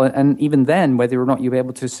to sell. And even then, whether or not you'll be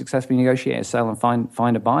able to successfully negotiate a sale and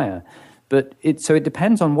find a buyer. But it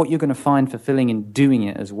depends on what you're going to find fulfilling in doing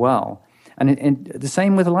it as well. And the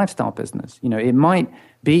same with a lifestyle business. You know, it might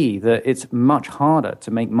be that it's much harder to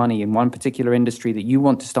make money in one particular industry that you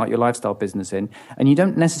want to start your lifestyle business in, and you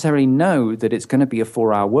don't necessarily know that it's going to be a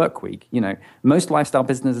 4-hour work week. You know, most lifestyle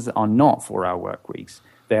businesses are not 4-hour work weeks.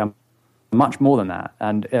 They are much more than that.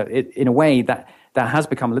 And in a way, that has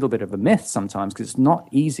become a little bit of a myth sometimes because it's not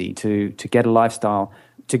easy to get a lifestyle,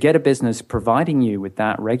 to get a business providing you with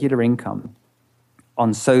that regular income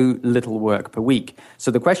on so little work per week. So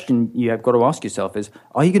the question you have got to ask yourself is,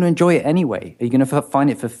 are you going to enjoy it anyway? Are you going to find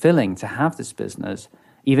it fulfilling to have this business,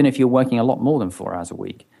 even if you're working a lot more than 4 hours a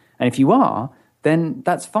week? And if you are, then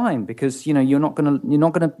that's fine because, you know, you're not going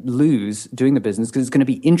to lose doing the business because it's going to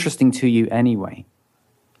be interesting to you anyway.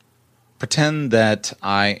 pretend that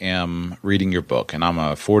I am reading your book, and I'm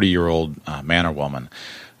a 40-year-old man or woman,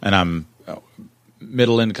 and I'm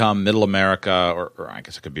middle income, middle America, or I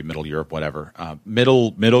guess it could be middle Europe, whatever,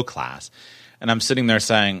 middle class, and I'm sitting there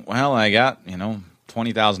saying, well, I got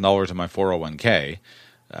 $20,000 in my 401k,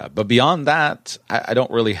 but beyond that, I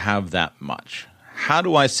don't really have that much. How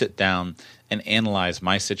do I sit down and analyze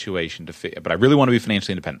my situation but I really want to be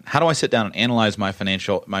financially independent? How do I sit down and analyze my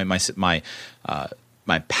financial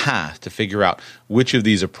my path to figure out which of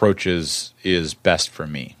these approaches is best for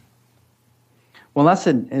me? Well, that's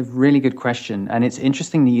a really good question. And it's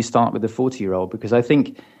interesting that you start with the 40-year-old, because I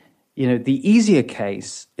think, the easier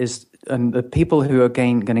case is, and the people who are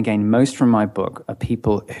going to gain most from my book are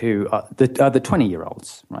people who are the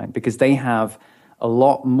 20-year-olds, right? Because they have a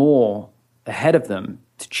lot more ahead of them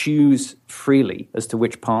to choose freely as to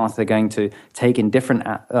which path they're going to take in different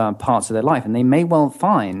parts of their life. And they may well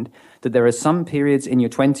find that there are some periods in your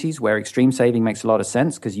 20s where extreme saving makes a lot of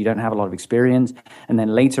sense because you don't have a lot of experience, and then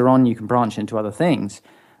later on you can branch into other things.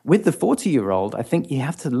 With the 40-year-old, I think you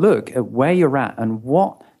have to look at where you're at and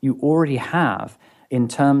what you already have in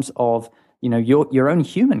terms of your own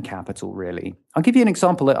human capital, really. I'll give you an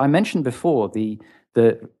example that I mentioned before, the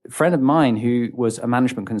friend of mine who was a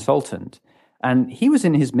management consultant, and he was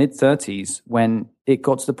in his mid-30s when it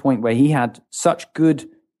got to the point where he had such good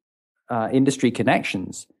industry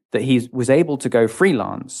connections that he was able to go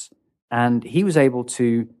freelance, and he was able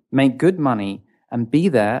to make good money and be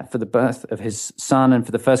there for the birth of his son and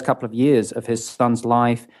for the first couple of years of his son's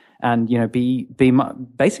life, and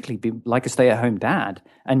basically be like a stay-at-home dad,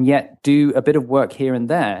 and yet do a bit of work here and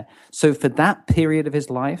there. So for that period of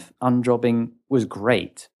his life, unjobbing was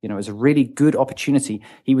great. It was a really good opportunity.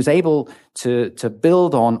 He was able to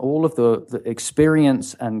build on all of the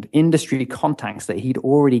experience and industry contacts that he'd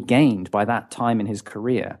already gained by that time in his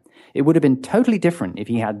career. It would have been totally different if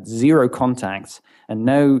he had zero contacts and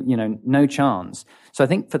no chance. So I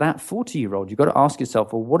think for that 40-year-old, you've got to ask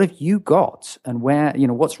yourself, well, what have you got, and where,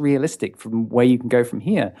 what's realistic from where you can go from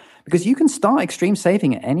here? Because you can start extreme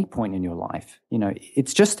saving at any point in your life.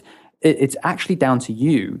 It's actually down to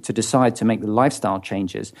you to decide to make the lifestyle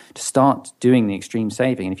changes to start doing the extreme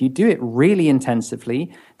saving. And if you do it really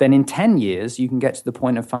intensively, then in 10 years, you can get to the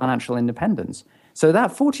point of financial independence. So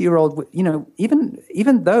that 40-year-old,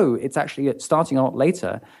 even though it's actually starting a lot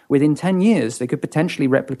later, within 10 years, they could potentially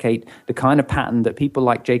replicate the kind of pattern that people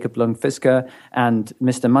like Jacob Lund-Fisker and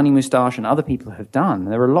Mr. Money Mustache and other people have done.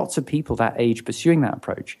 There are lots of people that age pursuing that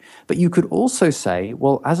approach. But you could also say,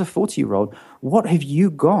 well, as a 40-year-old, what have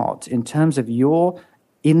you got in terms of your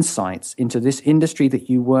insights into this industry that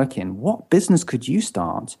you work in? What business could you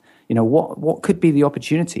start? What could be the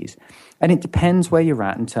opportunities? And it depends where you're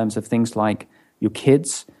at in terms of things like your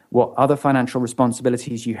kids, what other financial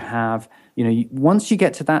responsibilities you have. Once you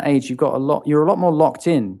get to that age, you're a lot more locked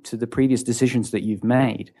in to the previous decisions that you've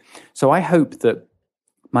made. So I hope that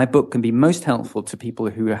my book can be most helpful to people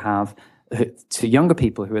to younger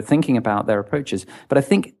people who are thinking about their approaches. But I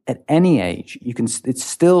think at any age, it's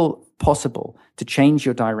still possible to change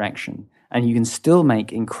your direction, and you can still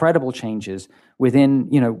make incredible changes within,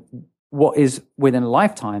 what is within a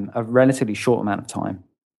lifetime, a relatively short amount of time.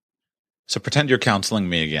 So pretend you're counseling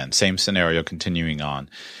me again, same scenario continuing on.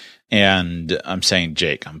 And I'm saying,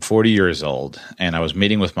 Jake, I'm 40 years old, and I was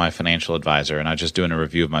meeting with my financial advisor, and I was just doing a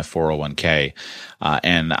review of my 401k.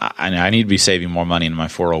 And I need to be saving more money in my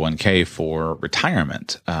 401k for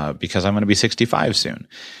retirement because I'm going to be 65 soon.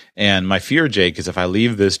 And my fear, Jake, is if I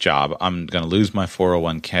leave this job, I'm going to lose my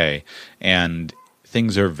 401k, and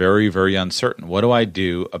things are very, very uncertain. What do I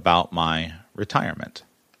do about my retirement?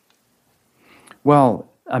 Well,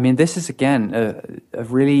 this is, again, a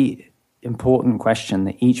really important question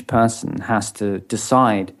that each person has to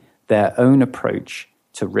decide their own approach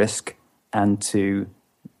to risk and to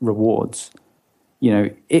rewards.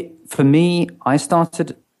 For me, I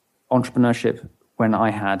started entrepreneurship when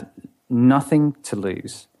I had nothing to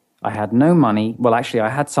lose. I had no money. Well, actually, I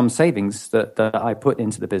had some savings that I put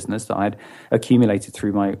into the business that I'd accumulated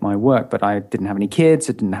through my work, but I didn't have any kids,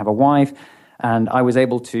 I didn't have a wife, and I was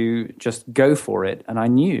able to just go for it. And I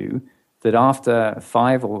knew that after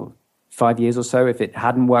 5 years or so, if it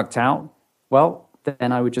hadn't worked out, well,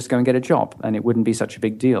 then I would just go and get a job, and it wouldn't be such a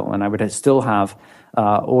big deal, and I would still have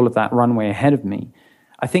all of that runway ahead of me.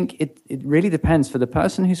 I think it really depends. For the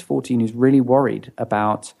person who's 14 who's really worried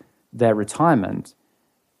about their retirement,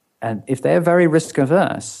 and if they're very risk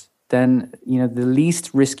averse, then the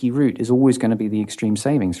least risky route is always going to be the extreme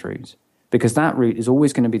savings route, because that route is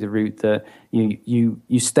always going to be the route that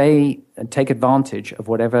you stay and take advantage of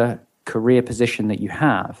whatever career position that you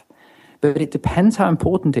have. But it depends how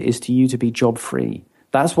important it is to you to be job-free,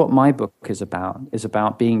 That's what my book is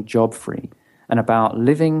about being job free and about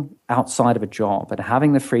living outside of a job and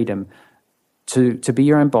having the freedom to be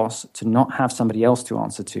your own boss, to not have somebody else to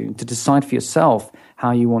answer to decide for yourself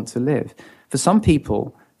how you want to live. For some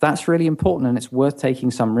people, that's really important and it's worth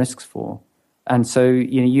taking some risks for. And so,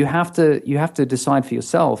 you have to decide for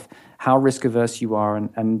yourself how risk averse you are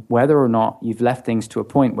and whether or not you've left things to a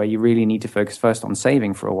point where you really need to focus first on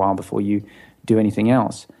saving for a while before you do anything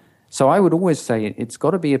else. So I would always say it's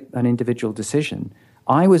got to be an individual decision.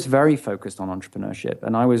 I was very focused on entrepreneurship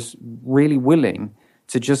and I was really willing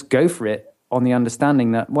to just go for it on the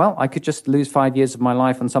understanding that, well, I could just lose 5 years of my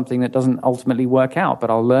life on something that doesn't ultimately work out, but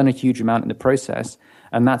I'll learn a huge amount in the process.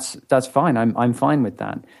 And that's fine. I'm fine with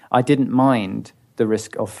that. I didn't mind the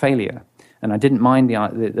risk of failure. And I didn't mind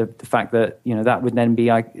the fact that, that would then be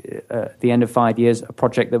at the end of 5 years, a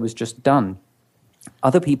project that was just done.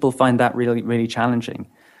 Other people find that really, really challenging.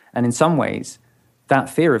 And in some ways, that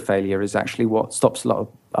fear of failure is actually what stops a lot of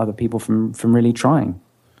other people from really trying.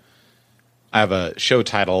 I have a show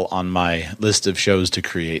title on my list of shows to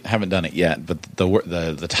create. I haven't done it yet, but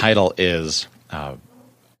the title is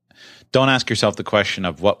don't ask yourself the question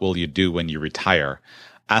of what will you do when you retire.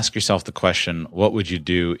 Ask yourself the question, what would you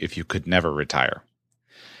do if you could never retire?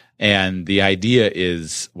 And the idea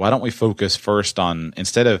is, why don't we focus first on,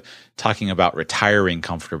 instead of talking about retiring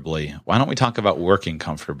comfortably, why don't we talk about working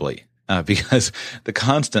comfortably? Because the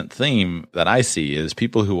constant theme that I see is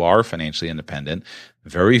people who are financially independent,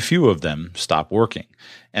 very few of them stop working.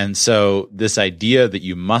 And so this idea that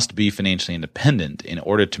you must be financially independent in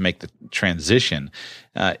order to make the transition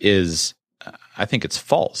is, I think it's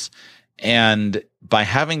false. And by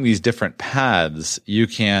having these different paths, you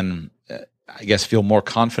can, I guess, feel more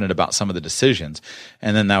confident about some of the decisions.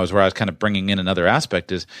 And then that was where I was kind of bringing in another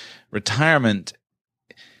aspect is retirement.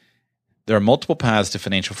 There are multiple paths to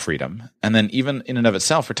financial freedom. And then even in and of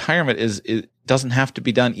itself, retirement it doesn't have to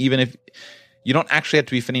be done, even if you don't actually have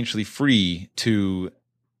to be financially free to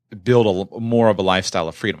build more of a lifestyle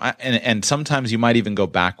of freedom. And sometimes you might even go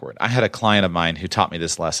backward. I had a client of mine who taught me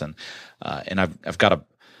this lesson, and I've got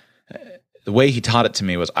the way he taught it to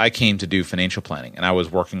me was I came to do financial planning and I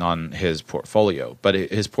was working on his portfolio, but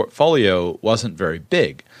his portfolio wasn't very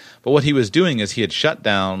big. But what he was doing is he had shut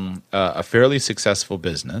down a fairly successful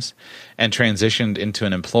business and transitioned into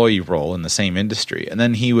an employee role in the same industry. And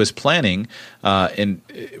then he was planning, when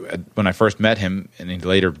I first met him, and he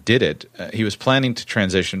later did it, he was planning to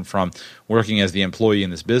transition from working as the employee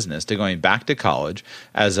in this business to going back to college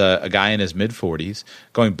as a guy in his mid-40s,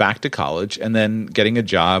 going back to college, and then getting a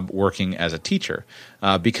job working as a teacher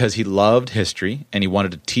because he loved history and he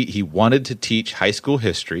wanted to teach high school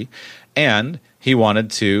history, and he wanted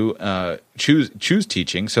to choose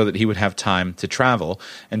teaching so that he would have time to travel,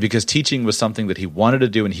 and because teaching was something that he wanted to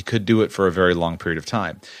do and he could do it for a very long period of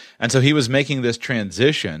time. And so he was making this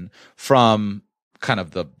transition from kind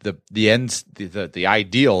of the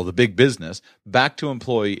ideal, the big business, back to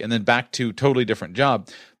employee, and then back to totally different job,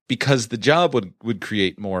 because the job would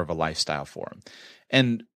create more of a lifestyle for him.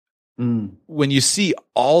 And when you see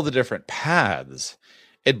all the different paths,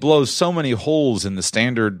 it blows so many holes in the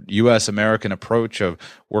standard U.S. American approach of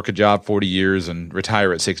work a job 40 years and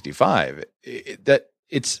retire at 65.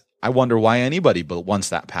 I wonder why anybody wants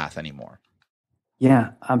that path anymore.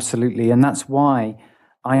 Yeah, absolutely. And that's why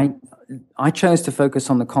I chose to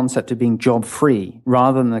focus on the concept of being job free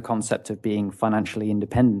rather than the concept of being financially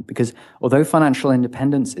independent, because although financial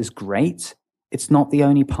independence is great, it's not the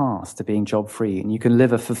only path to being job free. And you can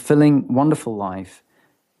live a fulfilling, wonderful life,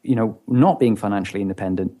 not being financially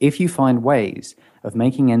independent, if you find ways of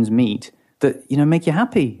making ends meet that, make you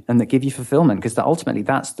happy and that give you fulfillment, because ultimately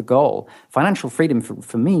that's the goal. Financial freedom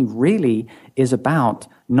for me really is about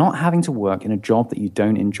not having to work in a job that you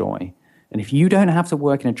don't enjoy. And if you don't have to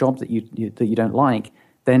work in a job that you don't like,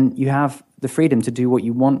 then you have the freedom to do what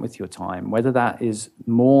you want with your time, whether that is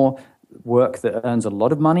more work that earns a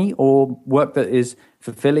lot of money or work that is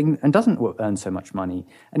fulfilling and doesn't earn so much money.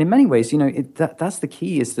 And in many ways, that's the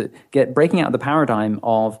key, is that breaking out of the paradigm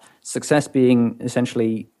of success being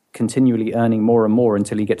essentially continually earning more and more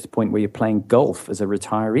until you get to the point where you're playing golf as a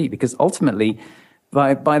retiree. Because ultimately,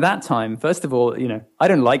 by that time, first of all, I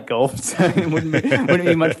don't like golf, so it wouldn't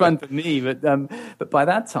be much fun for me. But by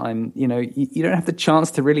that time, you don't have the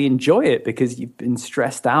chance to really enjoy it because you've been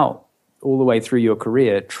stressed out all the way through your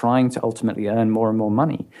career trying to ultimately earn more and more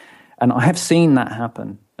money. And I have seen that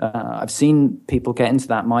happen. I've seen people get into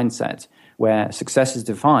that mindset where success is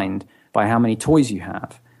defined by how many toys you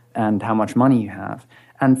have and how much money you have.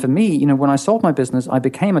 And for me, when I sold my business, I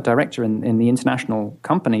became a director in the international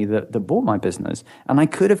company that bought my business. And I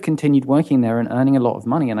could have continued working there and earning a lot of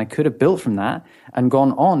money. And I could have built from that and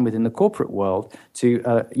gone on within the corporate world to,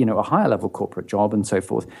 a higher level corporate job and so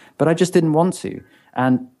forth. But I just didn't want to.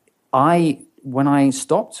 And when I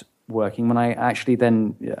stopped working, when I actually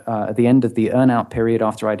then, at the end of the earn-out period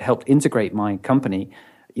after I'd helped integrate my company,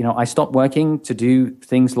 I stopped working to do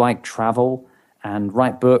things like travel and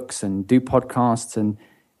write books and do podcasts, and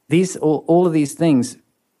all of these things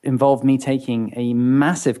involved me taking a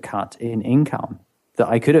massive cut in income that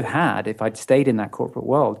I could have had if I'd stayed in that corporate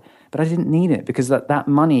world, but I didn't need it because that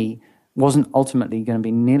money wasn't ultimately going to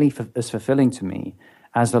be nearly as fulfilling to me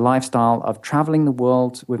as the lifestyle of traveling the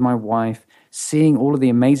world with my wife, seeing all of the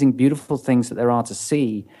amazing, beautiful things that there are to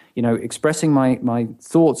see, expressing my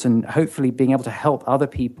thoughts and hopefully being able to help other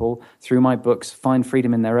people through my books find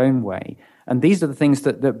freedom in their own way. And these are the things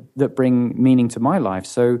that bring meaning to my life.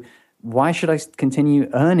 So why should I continue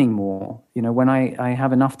earning more, when I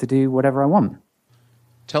have enough to do whatever I want?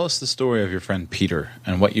 Tell us the story of your friend Peter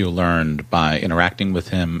and what you learned by interacting with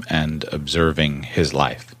him and observing his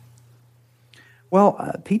life.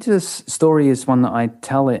 Well, Peter's story is one that I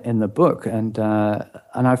tell it in the book, and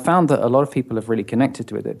I found that a lot of people have really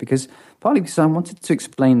connected with it partly because I wanted to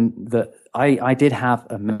explain that I did have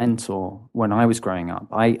a mentor when I was growing up.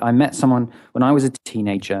 I met someone when I was a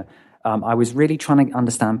teenager. I was really trying to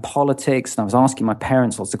understand politics, and I was asking my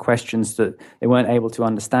parents lots of questions that they weren't able to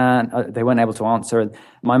understand, they weren't able to answer. And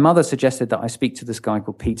my mother suggested that I speak to this guy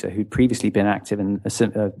called Peter, who'd previously been active in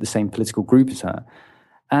the same political group as her.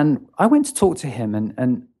 And I went to talk to him,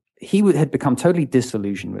 and he had become totally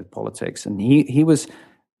disillusioned with politics. And he was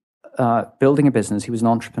building a business. He was an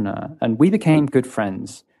entrepreneur. And we became good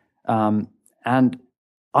friends. And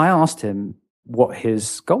I asked him what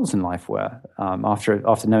his goals in life were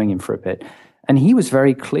after knowing him for a bit. And he was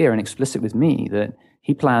very clear and explicit with me that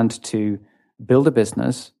he planned to build a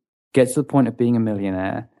business, get to the point of being a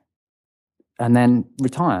millionaire, and then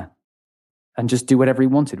retire. And just do whatever he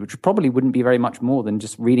wanted, which probably wouldn't be very much more than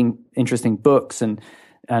just reading interesting books and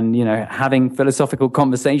having philosophical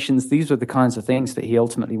conversations. These were the kinds of things that he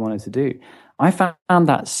ultimately wanted to do. I found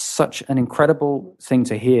that such an incredible thing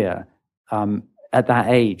to hear at that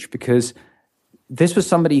age, because this was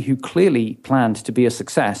somebody who clearly planned to be a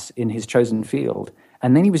success in his chosen field,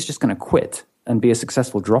 and then he was just going to quit and be a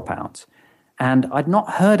successful dropout. And I'd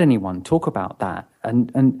not heard anyone talk about that.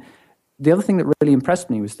 And the other thing that really impressed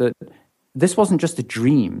me was that this wasn't just a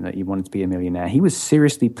dream that he wanted to be a millionaire. He was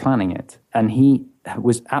seriously planning it, and he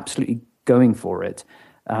was absolutely going for it.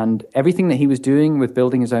 And everything that he was doing with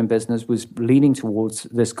building his own business was leading towards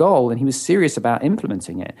this goal, and he was serious about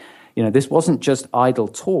implementing it. This wasn't just idle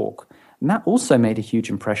talk. And that also made a huge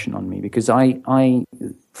impression on me, because I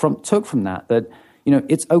took from that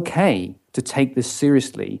it's okay to take this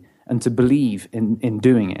seriously and to believe in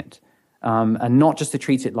doing it. And not just to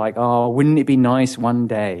treat it like, oh, wouldn't it be nice one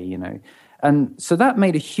day, And so that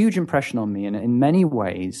made a huge impression on me. And in many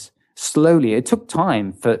ways, slowly, it took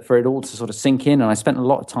time for it all to sort of sink in. And I spent a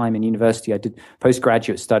lot of time in university. I did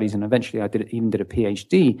postgraduate studies, and eventually I even did a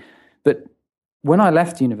PhD. But when I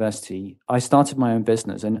left university, I started my own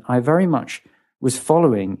business, and I very much was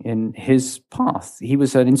following in his path. He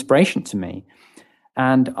was an inspiration to me.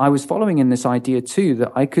 And I was following in this idea too,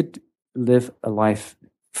 that I could live a life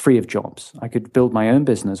free of jobs. I could build my own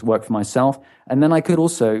business, work for myself, and then I could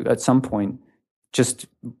also, at some point, just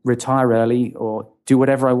retire early or do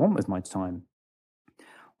whatever I want with my time.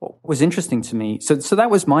 What was interesting to me, so that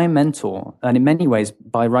was my mentor, and in many ways,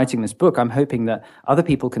 by writing this book, I'm hoping that other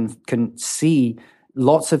people can see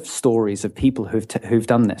lots of stories of people who've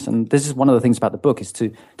done this. And this is one of the things about the book, is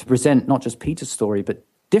to present not just Peter's story, but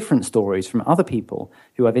different stories from other people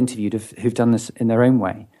who I've interviewed who've done this in their own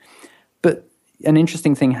way. But an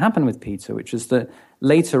interesting thing happened with Peter, which is that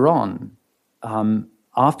later on,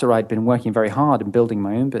 after I'd been working very hard and building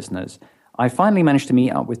my own business, I finally managed to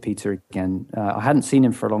meet up with Peter again. I hadn't seen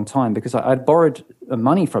him for a long time because I'd borrowed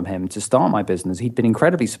money from him to start my business. He'd been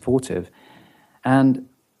incredibly supportive. And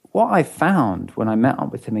what I found when I met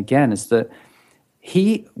up with him again is that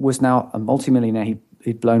he was now a multimillionaire.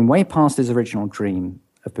 He'd blown way past his original dream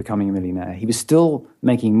of becoming a millionaire. He was still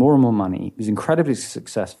making more and more money. He was incredibly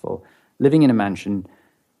successful, living in a mansion,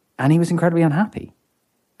 and he was incredibly unhappy.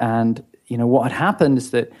 And, what had happened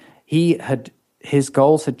is that his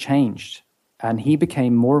goals had changed, and he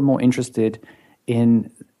became more and more interested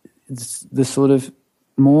in the sort of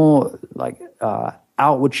more like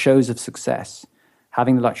outward shows of success,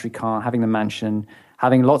 having the luxury car, having the mansion,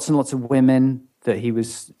 having lots and lots of women that he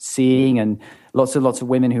was seeing, and lots of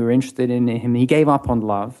women who were interested in him. He gave up on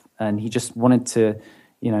love, and he just wanted to,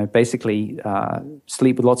 basically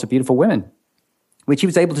sleep with lots of beautiful women, which he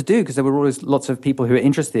was able to do because there were always lots of people who were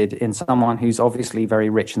interested in someone who's obviously very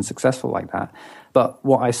rich and successful like that. But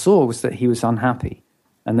what I saw was that he was unhappy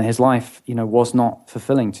and that his life, was not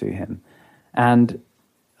fulfilling to him. And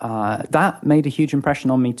that made a huge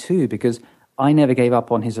impression on me too, because I never gave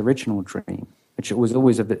up on his original dream, which was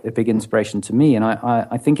always a big inspiration to me. And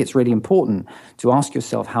I think it's really important to ask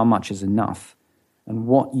yourself how much is enough and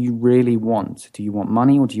what you really want. Do you want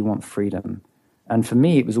money or do you want freedom? And for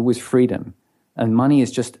me, it was always freedom. And money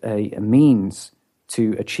is just a means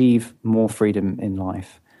to achieve more freedom in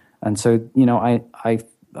life. And so,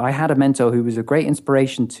 I had a mentor who was a great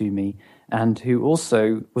inspiration to me and who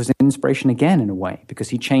also was an inspiration again in a way, because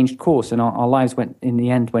he changed course and our lives went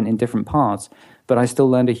in different paths, but I still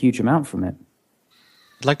learned a huge amount from it.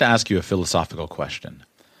 I'd like to ask you a philosophical question.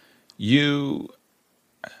 You're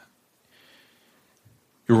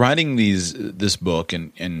writing this book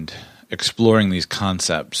and exploring these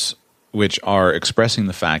concepts which are expressing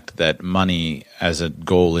the fact that money as a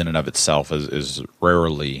goal in and of itself is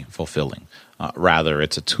rarely fulfilling. Rather,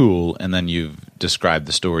 it's a tool, and then you've described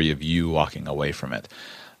the story of you walking away from it.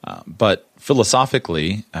 But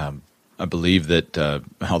philosophically, I believe that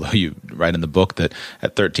although you write in the book that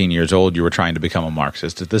at 13 years old you were trying to become a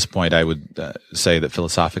Marxist, at this point I would say that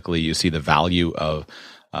philosophically you see the value of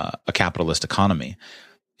a capitalist economy.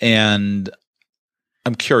 And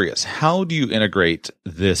I'm curious, how do you integrate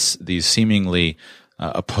these seemingly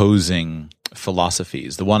opposing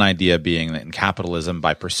philosophies? The one idea being that in capitalism,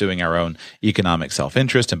 by pursuing our own economic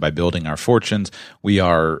self-interest and by building our fortunes,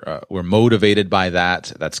 we're motivated by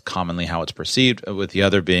that. That's commonly how it's perceived. With the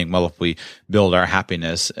other being, well, if we build our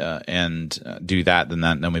happiness and do that,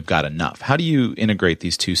 then we've got enough. How do you integrate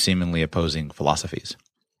these two seemingly opposing philosophies?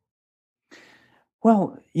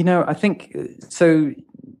 Well, I think so.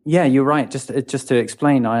 Yeah, you're right. Just to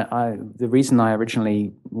explain, the reason I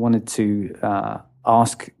originally wanted to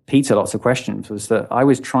ask Peter lots of questions was that I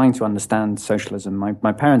was trying to understand socialism.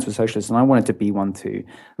 My parents were socialists, and I wanted to be one too.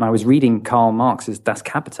 And I was reading Karl Marx's Das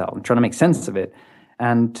Kapital and trying to make sense of it.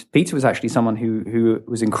 And Peter was actually someone who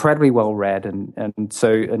was incredibly well read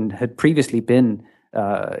and had previously been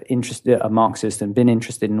a Marxist and been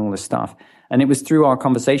interested in all this stuff. And it was through our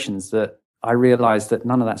conversations that I realized that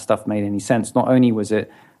none of that stuff made any sense. Not only was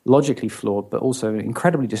it logically flawed, but also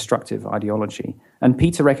incredibly destructive ideology. And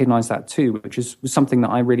Peter recognized that too, which was something that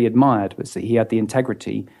I really admired, was that he had the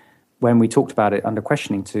integrity when we talked about it under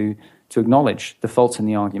questioning to acknowledge the faults in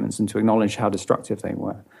the arguments and to acknowledge how destructive they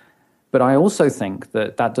were. But I also think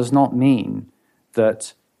that does not mean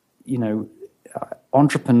that,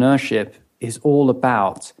 entrepreneurship is all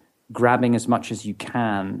about grabbing as much as you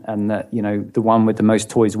can and that, the one with the most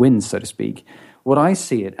toys wins, so to speak. What I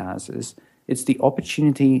see it as is it's the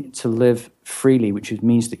opportunity to live freely, which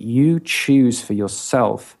means that you choose for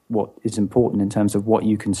yourself what is important in terms of what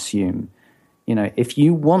you consume. If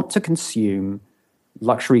you want to consume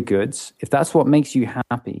luxury goods, if that's what makes you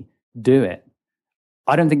happy, do it.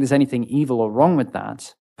 I don't think there's anything evil or wrong with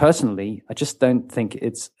that. Personally, I just don't think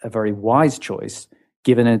it's a very wise choice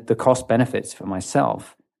given it the cost benefits for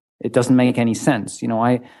myself. It doesn't make any sense.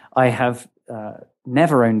 I have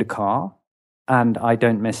never owned a car and I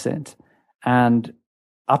don't miss it. And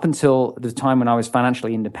up until the time when I was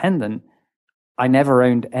financially independent, I never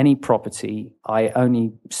owned any property. I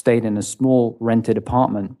only stayed in a small rented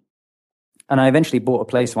apartment. And I eventually bought a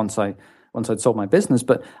place once I'd sold my business,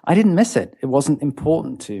 but I didn't miss it. It wasn't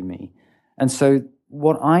important to me. And so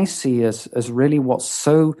what I see as really what's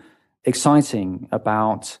so exciting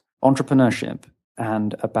about entrepreneurship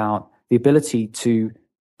and about the ability to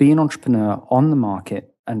be an entrepreneur on the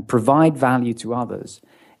market and provide value to others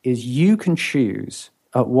is you can choose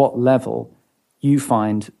at what level you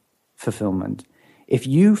find fulfillment. If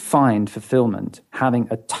you find fulfillment having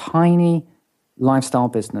a tiny lifestyle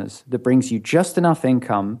business that brings you just enough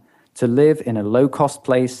income to live in a low-cost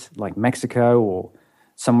place like Mexico or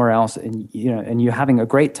somewhere else, and you're having a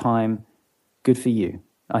great time, good for you.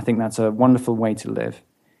 I think that's a wonderful way to live.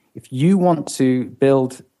 If you want to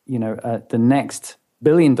build, the next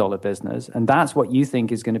billion-dollar business, and that's what you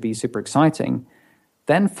think is going to be super exciting,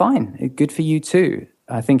 then fine, good for you too.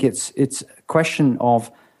 I think it's a question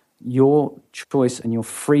of your choice and your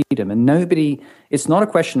freedom, and it's not a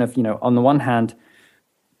question of, on the one hand,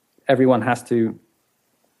 everyone has to,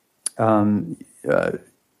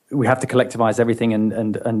 we have to collectivize everything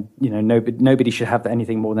and nobody should have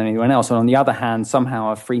anything more than anyone else. And on the other hand,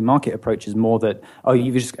 somehow a free market approach is more that,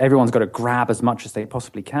 everyone's got to grab as much as they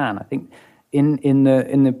possibly can. I think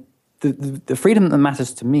the freedom that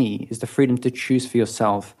matters to me is the freedom to choose for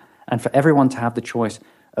yourself and for everyone to have the choice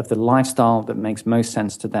of the lifestyle that makes most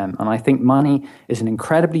sense to them. And I think money is an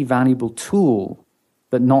incredibly valuable tool,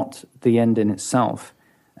 but not the end in itself.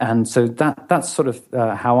 And so that's sort of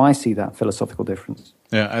how I see that philosophical difference.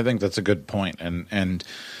 Yeah, I think that's a good point. And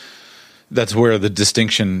that's where the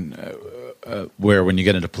distinction, where when you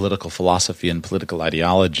get into political philosophy and political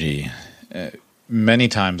ideology, many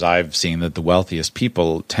times I've seen that the wealthiest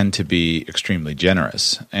people tend to be extremely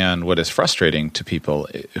generous. And what is frustrating to people,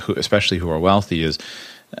 especially who are wealthy, is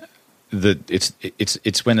that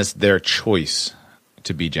it's when it's their choice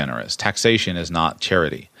to be generous. Taxation is not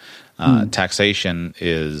charity. Taxation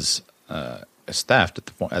is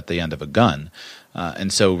theft at the end of a gun.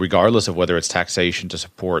 And so regardless of whether it's taxation to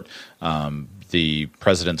support the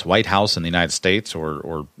president's White House in the United States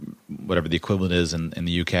or whatever the equivalent is in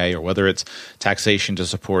the UK, or whether it's taxation to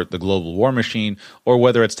support the global war machine, or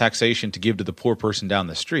whether it's taxation to give to the poor person down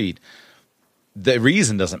the street, the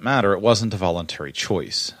reason doesn't matter. It wasn't a voluntary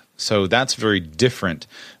choice. So that's very different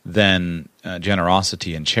than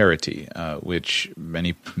generosity and charity, which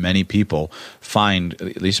many people find,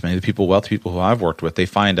 at least many of the people, wealthy people who I've worked with, they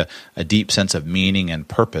find a deep sense of meaning and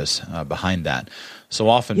purpose behind that. So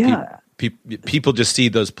often people just see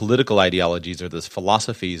those political ideologies or those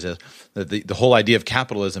philosophies as the whole idea of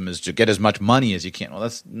capitalism is to get as much money as you can.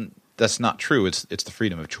 Well, that's not true. It's the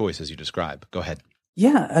freedom of choice, as you describe. Go ahead.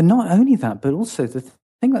 Yeah, and not only that, but also the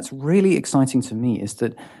thing that's really exciting to me is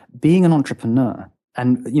that being an entrepreneur,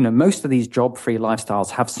 and most of these job-free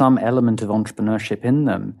lifestyles have some element of entrepreneurship in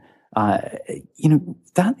them.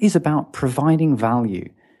 That is about providing value.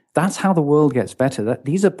 That's how the world gets better.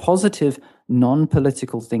 These are positive,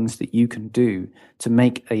 non-political things that you can do to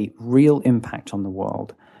make a real impact on the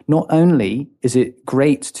world. Not only is it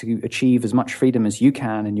great to achieve as much freedom as you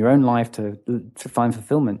can in your own life to find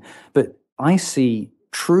fulfillment, but I see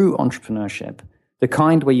true entrepreneurship, the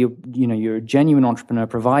kind where you're a genuine entrepreneur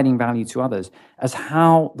providing value to others, as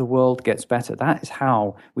how the world gets better. That is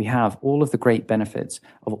how we have all of the great benefits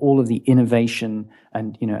of all of the innovation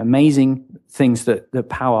and amazing things that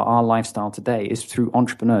power our lifestyle today is through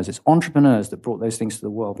entrepreneurs. It's entrepreneurs that brought those things to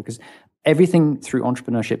the world, because everything through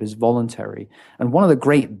entrepreneurship is voluntary. And one of the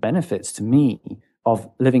great benefits to me of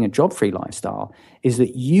living a job-free lifestyle is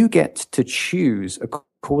that you get to choose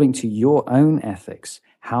according to your own ethics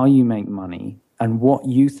how you make money and what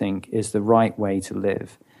you think is the right way to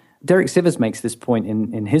live. Derek Sivers makes this point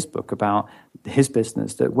in his book about his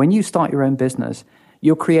business, that when you start your own business,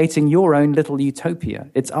 you're creating your own little utopia.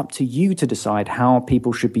 It's up to you to decide how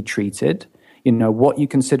people should be treated, what you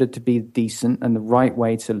consider to be decent and the right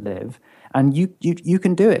way to live. And you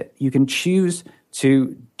can do it. You can choose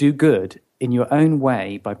to do good in your own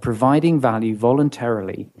way by providing value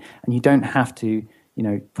voluntarily. And you don't have to,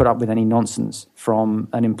 put up with any nonsense from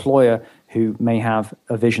an employer who may have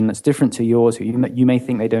a vision that's different to yours, who you may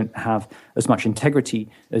think they don't have as much integrity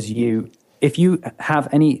as you. If you have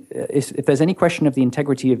if there's any question of the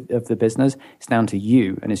integrity of the business, it's down to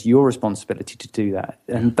you, and it's your responsibility to do that.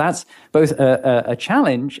 And that's both a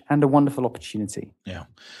challenge and a wonderful opportunity. Yeah,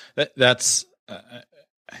 that's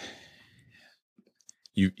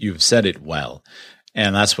you've said it well.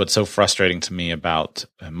 And that's what's so frustrating to me about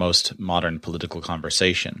most modern political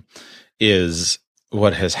conversation is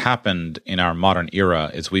what has happened in our modern era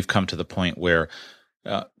is we've come to the point where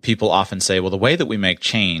people often say, well, the way that we make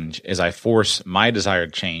change is I force my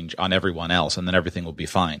desired change on everyone else and then everything will be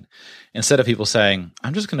fine. Instead of people saying,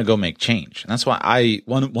 I'm just going to go make change. And that's why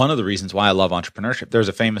one of the reasons why I love entrepreneurship. There's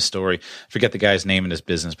a famous story, I forget the guy's name in his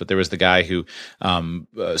business, but there was the guy who,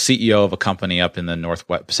 CEO of a company up in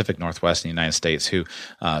the Pacific Northwest in the United States who,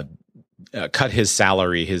 cut his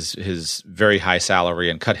salary, his very high salary,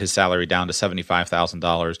 and cut his salary down to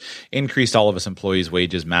 $75,000. Increased all of his employees'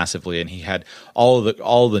 wages massively, and he had all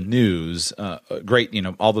the news,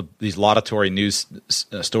 these laudatory news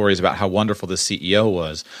stories about how wonderful this CEO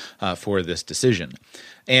was for this decision.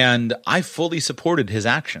 And I fully supported his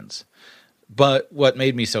actions. But what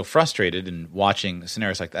made me so frustrated in watching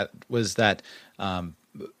scenarios like that was that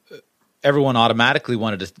everyone automatically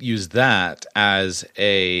wanted to use that as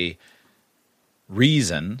a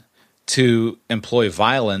reason to employ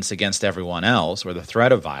violence against everyone else or the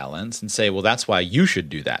threat of violence and say, well, that's why you should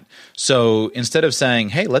do that. So instead of saying,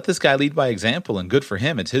 hey, let this guy lead by example and good for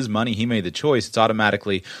him, it's his money, he made the choice, it's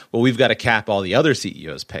automatically, well, we've got to cap all the other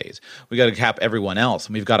CEOs' pays. We've got to cap everyone else,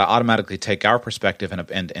 and we've got to automatically take our perspective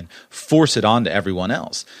and force it on to everyone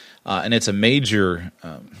else. And it's a major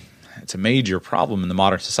problem in the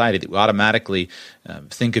modern society that we automatically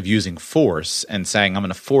think of using force and saying, I'm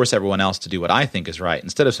going to force everyone else to do what I think is right,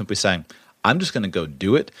 instead of simply saying, I'm just going to go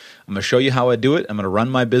do it. I'm going to show you how I do it. I'm going to run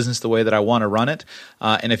my business the way that I want to run it.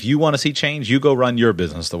 And if you want to see change, you go run your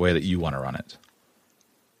business the way that you want to run it.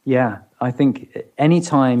 Yeah, I think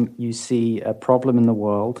anytime you see a problem in the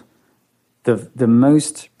world, the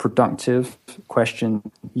most productive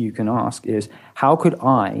question you can ask is, how could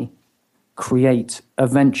I create a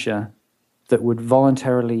venture that would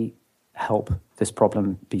voluntarily help this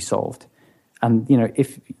problem be solved? And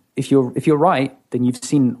if you're right, then you've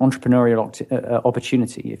seen entrepreneurial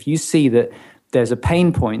opportunity. If you see that there's a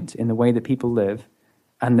pain point in the way that people live,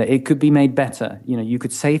 and that it could be made better, you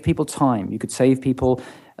could save people time, you could save people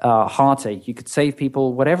heartache, you could save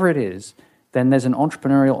people whatever it is, then there's an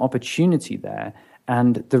entrepreneurial opportunity there.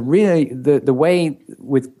 And the way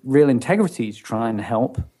with real integrity to try and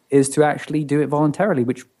help is to actually do it voluntarily,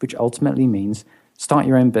 which ultimately means start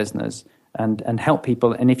your own business and help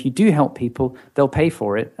people. And if you do help people, they'll pay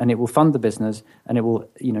for it, and it will fund the business, and it will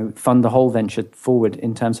fund the whole venture forward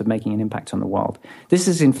in terms of making an impact on the world. This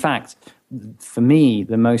is, in fact, for me,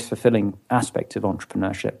 the most fulfilling aspect of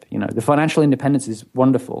entrepreneurship. The financial independence is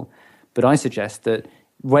wonderful, but I suggest that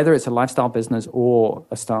whether it's a lifestyle business or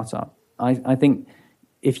a startup, I think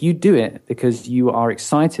if you do it because you are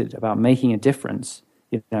excited about making a difference,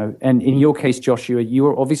 and in your case, Joshua, you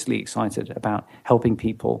are obviously excited about helping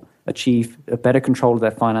people achieve a better control of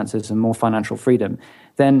their finances and more financial freedom,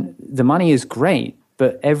 then the money is great,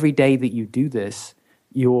 but every day that you do this,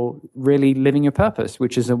 you're really living your purpose,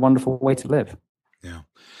 which is a wonderful way to live. Yeah.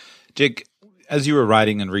 Jake, as you were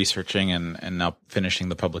writing and researching and now finishing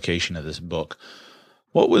the publication of this book,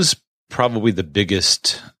 what was probably the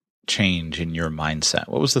biggest change in your mindset?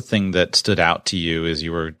 What was the thing that stood out to you as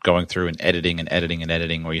you were going through and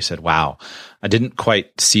editing where you said, wow, I didn't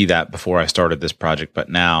quite see that before I started this project, but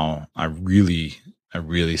now I really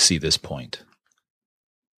see this point?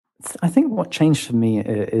 I think what changed for me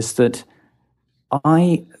is that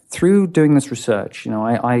through doing this research,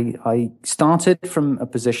 I started from a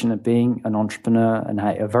position of being an entrepreneur, and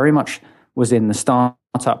I very much was in the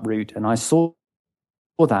startup route, and I saw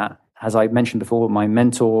that, as I mentioned before, my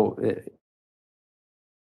mentor,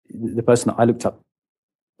 the person that I looked up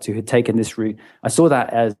to, had taken this route. I saw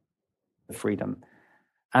that as freedom.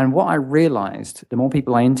 And what I realized, the more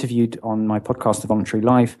people I interviewed on my podcast, The Voluntary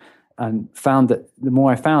Life, and the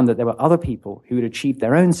more I found that there were other people who had achieved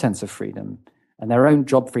their own sense of freedom and their own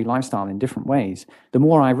job-free lifestyle in different ways, the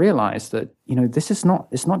more I realized that,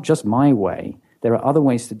 it's not just my way. There are other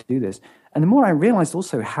ways to do this. And the more I realized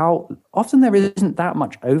also how often there isn't that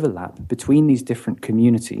much overlap between these different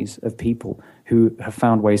communities of people who have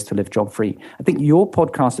found ways to live job-free. I think your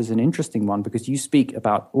podcast is an interesting one because you speak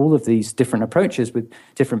about all of these different approaches with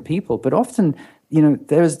different people, but often,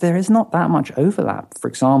 there is not that much overlap, for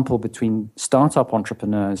example, between startup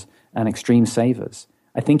entrepreneurs and extreme savers.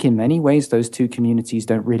 I think in many ways those two communities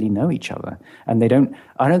don't really know each other, and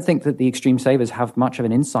I don't think that the extreme savers have much of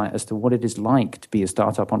an insight as to what it is like to be a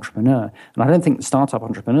startup entrepreneur, and I don't think the startup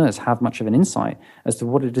entrepreneurs have much of an insight as to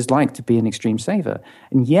what it is like to be an extreme saver.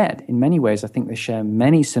 And yet, in many ways, I think they share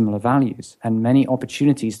many similar values and many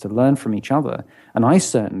opportunities to learn from each other. And I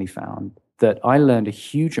certainly found that I learned a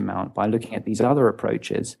huge amount by looking at these other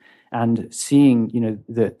approaches and seeing,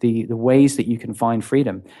 the ways that you can find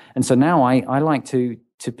freedom. And so now I like to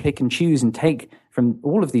pick and choose and take from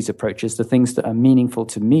all of these approaches the things that are meaningful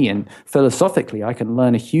to me. And philosophically, I can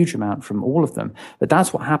learn a huge amount from all of them. But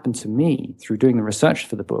that's what happened to me through doing the research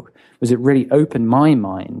for the book, was it really opened my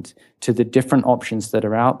mind to the different options that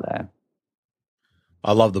are out there.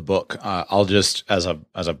 I love the book. I'll just, as a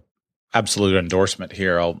absolute endorsement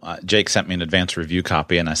here, Jake sent me an advanced review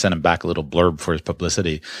copy, and I sent him back a little blurb for his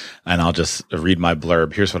publicity, and I'll just read my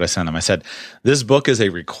blurb. Here's what I sent him. I said, "This book is a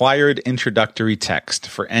required introductory text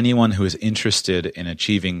for anyone who is interested in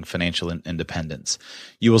achieving financial independence.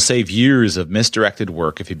 You will save years of misdirected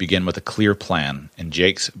work if you begin with a clear plan, and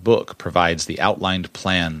Jake's book provides the outlined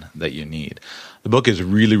plan that you need." The book is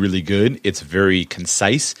really, really good. It's very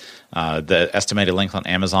concise. The estimated length on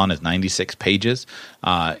Amazon is 96 pages.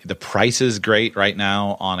 The price is great right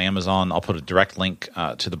now on Amazon. I'll put a direct link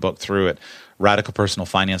to the book through it.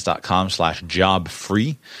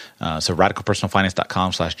 radicalpersonalfinance.com/job-free. So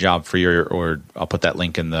radicalpersonalfinance.com/job-free, or I'll put that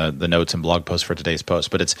link in the notes and blog post for today's post.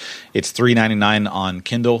 But it's $3.99 on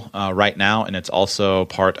Kindle right now, and it's also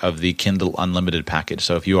part of the Kindle Unlimited package.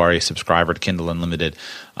 So if you are a subscriber to Kindle Unlimited,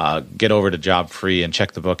 get over to Job-Free and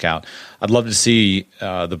check the book out. I'd love to see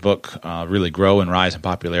the book really grow and rise in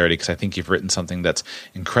popularity, because I think you've written something that's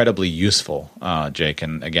incredibly useful, Jake.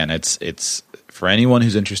 And again, it's for anyone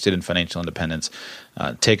who's interested in financial independence.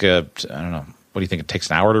 I don't know, what do you think? It takes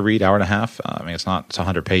an hour to read, hour and a half? It's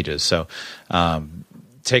 100 pages. So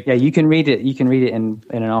You can read it. You can read it in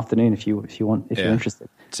an afternoon if you want, if you're interested.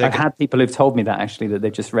 I've had people who've told me that actually, that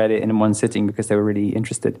they've just read it in one sitting because they were really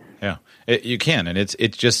interested. Yeah, you can, and it's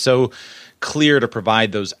just so clear to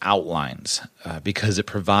provide those outlines because it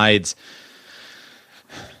provides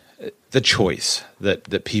the choice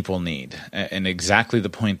that people need, and exactly the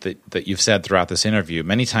point that you've said throughout this interview.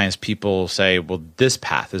 Many times people say, well, this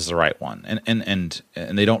path is the right one, and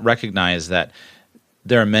they don't recognize that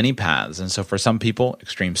there are many paths. And so for some people,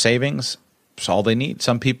 extreme savings is all they need.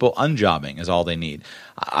 Some people, unjobbing is all they need.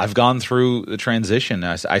 I've gone through the transition.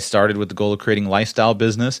 I started with the goal of creating a lifestyle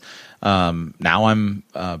business. Now I'm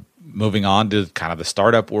moving on to kind of the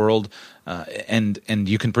startup world, and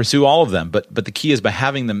you can pursue all of them. But the key is by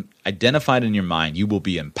having them identified in your mind, you will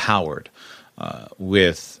be empowered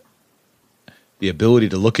with the ability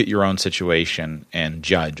to look at your own situation and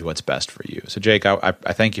judge what's best for you. So, Jake, I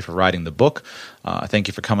thank you for writing the book. I thank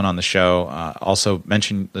you for coming on the show. Also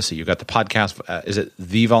mention, let's see, you've got the podcast. Is it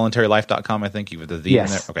thevoluntarylife.com? I think you've got the yes.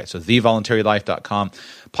 in there. Okay, so thevoluntarylife.com,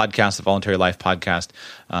 podcast, the Voluntary Life Podcast.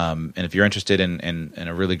 And if you're interested in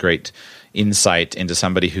a really great insight into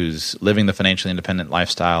somebody who's living the financially independent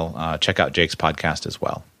lifestyle, check out Jake's podcast as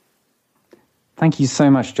well. Thank you so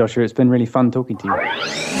much, Joshua. It's been really fun talking to you.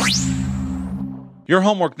 Your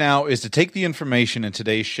homework now is to take the information in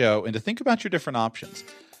today's show and to think about your different options.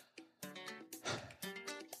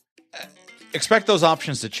 Expect those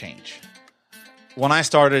options to change. When I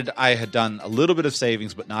started, I had done a little bit of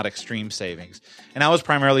savings, but not extreme savings. And I was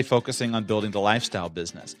primarily focusing on building the lifestyle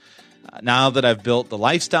business. Now that I've built the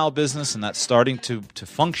lifestyle business and that's starting to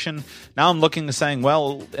function, now I'm looking to saying,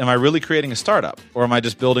 well, am I really creating a startup or am I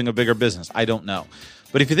just building a bigger business? I don't know.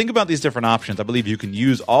 But if you think about these different options, I believe you can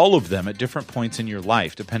use all of them at different points in your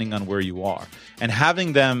life, depending on where you are. And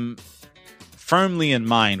having them firmly in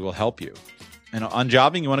mind will help you. And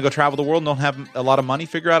unjobbing, you want to go travel the world and don't have a lot of money,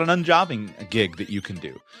 figure out an unjobbing gig that you can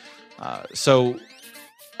do. So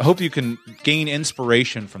I hope you can gain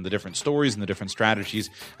inspiration from the different stories and the different strategies,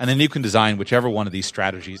 and then you can design whichever one of these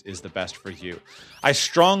strategies is the best for you. I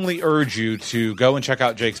strongly urge you to go and check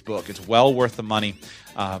out Jake's book. It's well worth the money.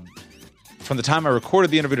 From the time I recorded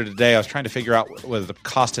the interview to today, I was trying to figure out whether the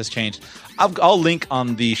cost has changed. I'll link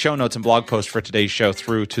on the show notes and blog post for today's show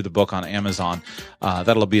through to the book on Amazon.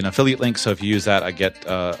 That'll be an affiliate link, so if you use that, I get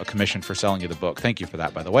a commission for selling you the book. Thank you for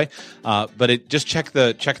that, by the way. But just check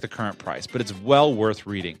the current price. But it's well worth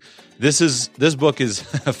reading. This book is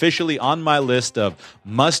officially on my list of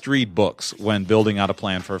must-read books when building out a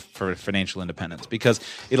plan for financial independence, because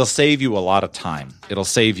it'll save you a lot of time. It'll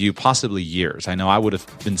save you possibly years. I know I would have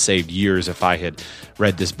been saved years if I had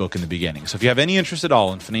read this book in the beginning. So if you have any interest at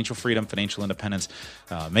all in financial freedom, financial independence,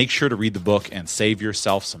 make sure to read the book and save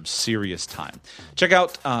yourself some serious time. Check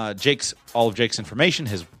out all of Jake's information,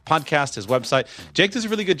 his podcast, his website. Jake does a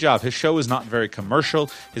really good job. His show is not very commercial.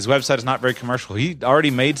 His website is not very commercial. He already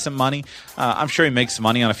made some money. I'm sure he makes some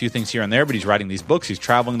money on a few things here and there, but he's writing these books. He's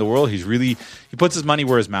traveling the world. He puts his money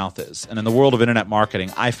where his mouth is. And in the world of internet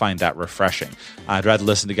marketing, I find that refreshing. I'd rather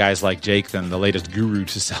listen to guys like Jake than the latest guru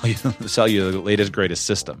to sell you the latest, greatest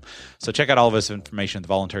system. So check out all of his information at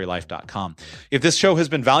thevoluntarylife.com. If this show has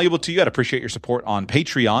been valuable to you, I'd appreciate your support on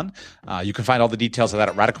Patreon. You can find all the details of that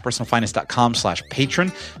at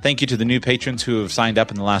radicalpersonalfinance.com/patron. Thank you to the new patrons who have signed up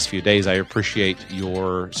in the last few days. I appreciate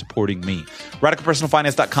your supporting me.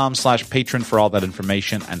 radicalpersonalfinance.com/patron for all that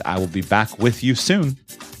information, and I will be back with you soon.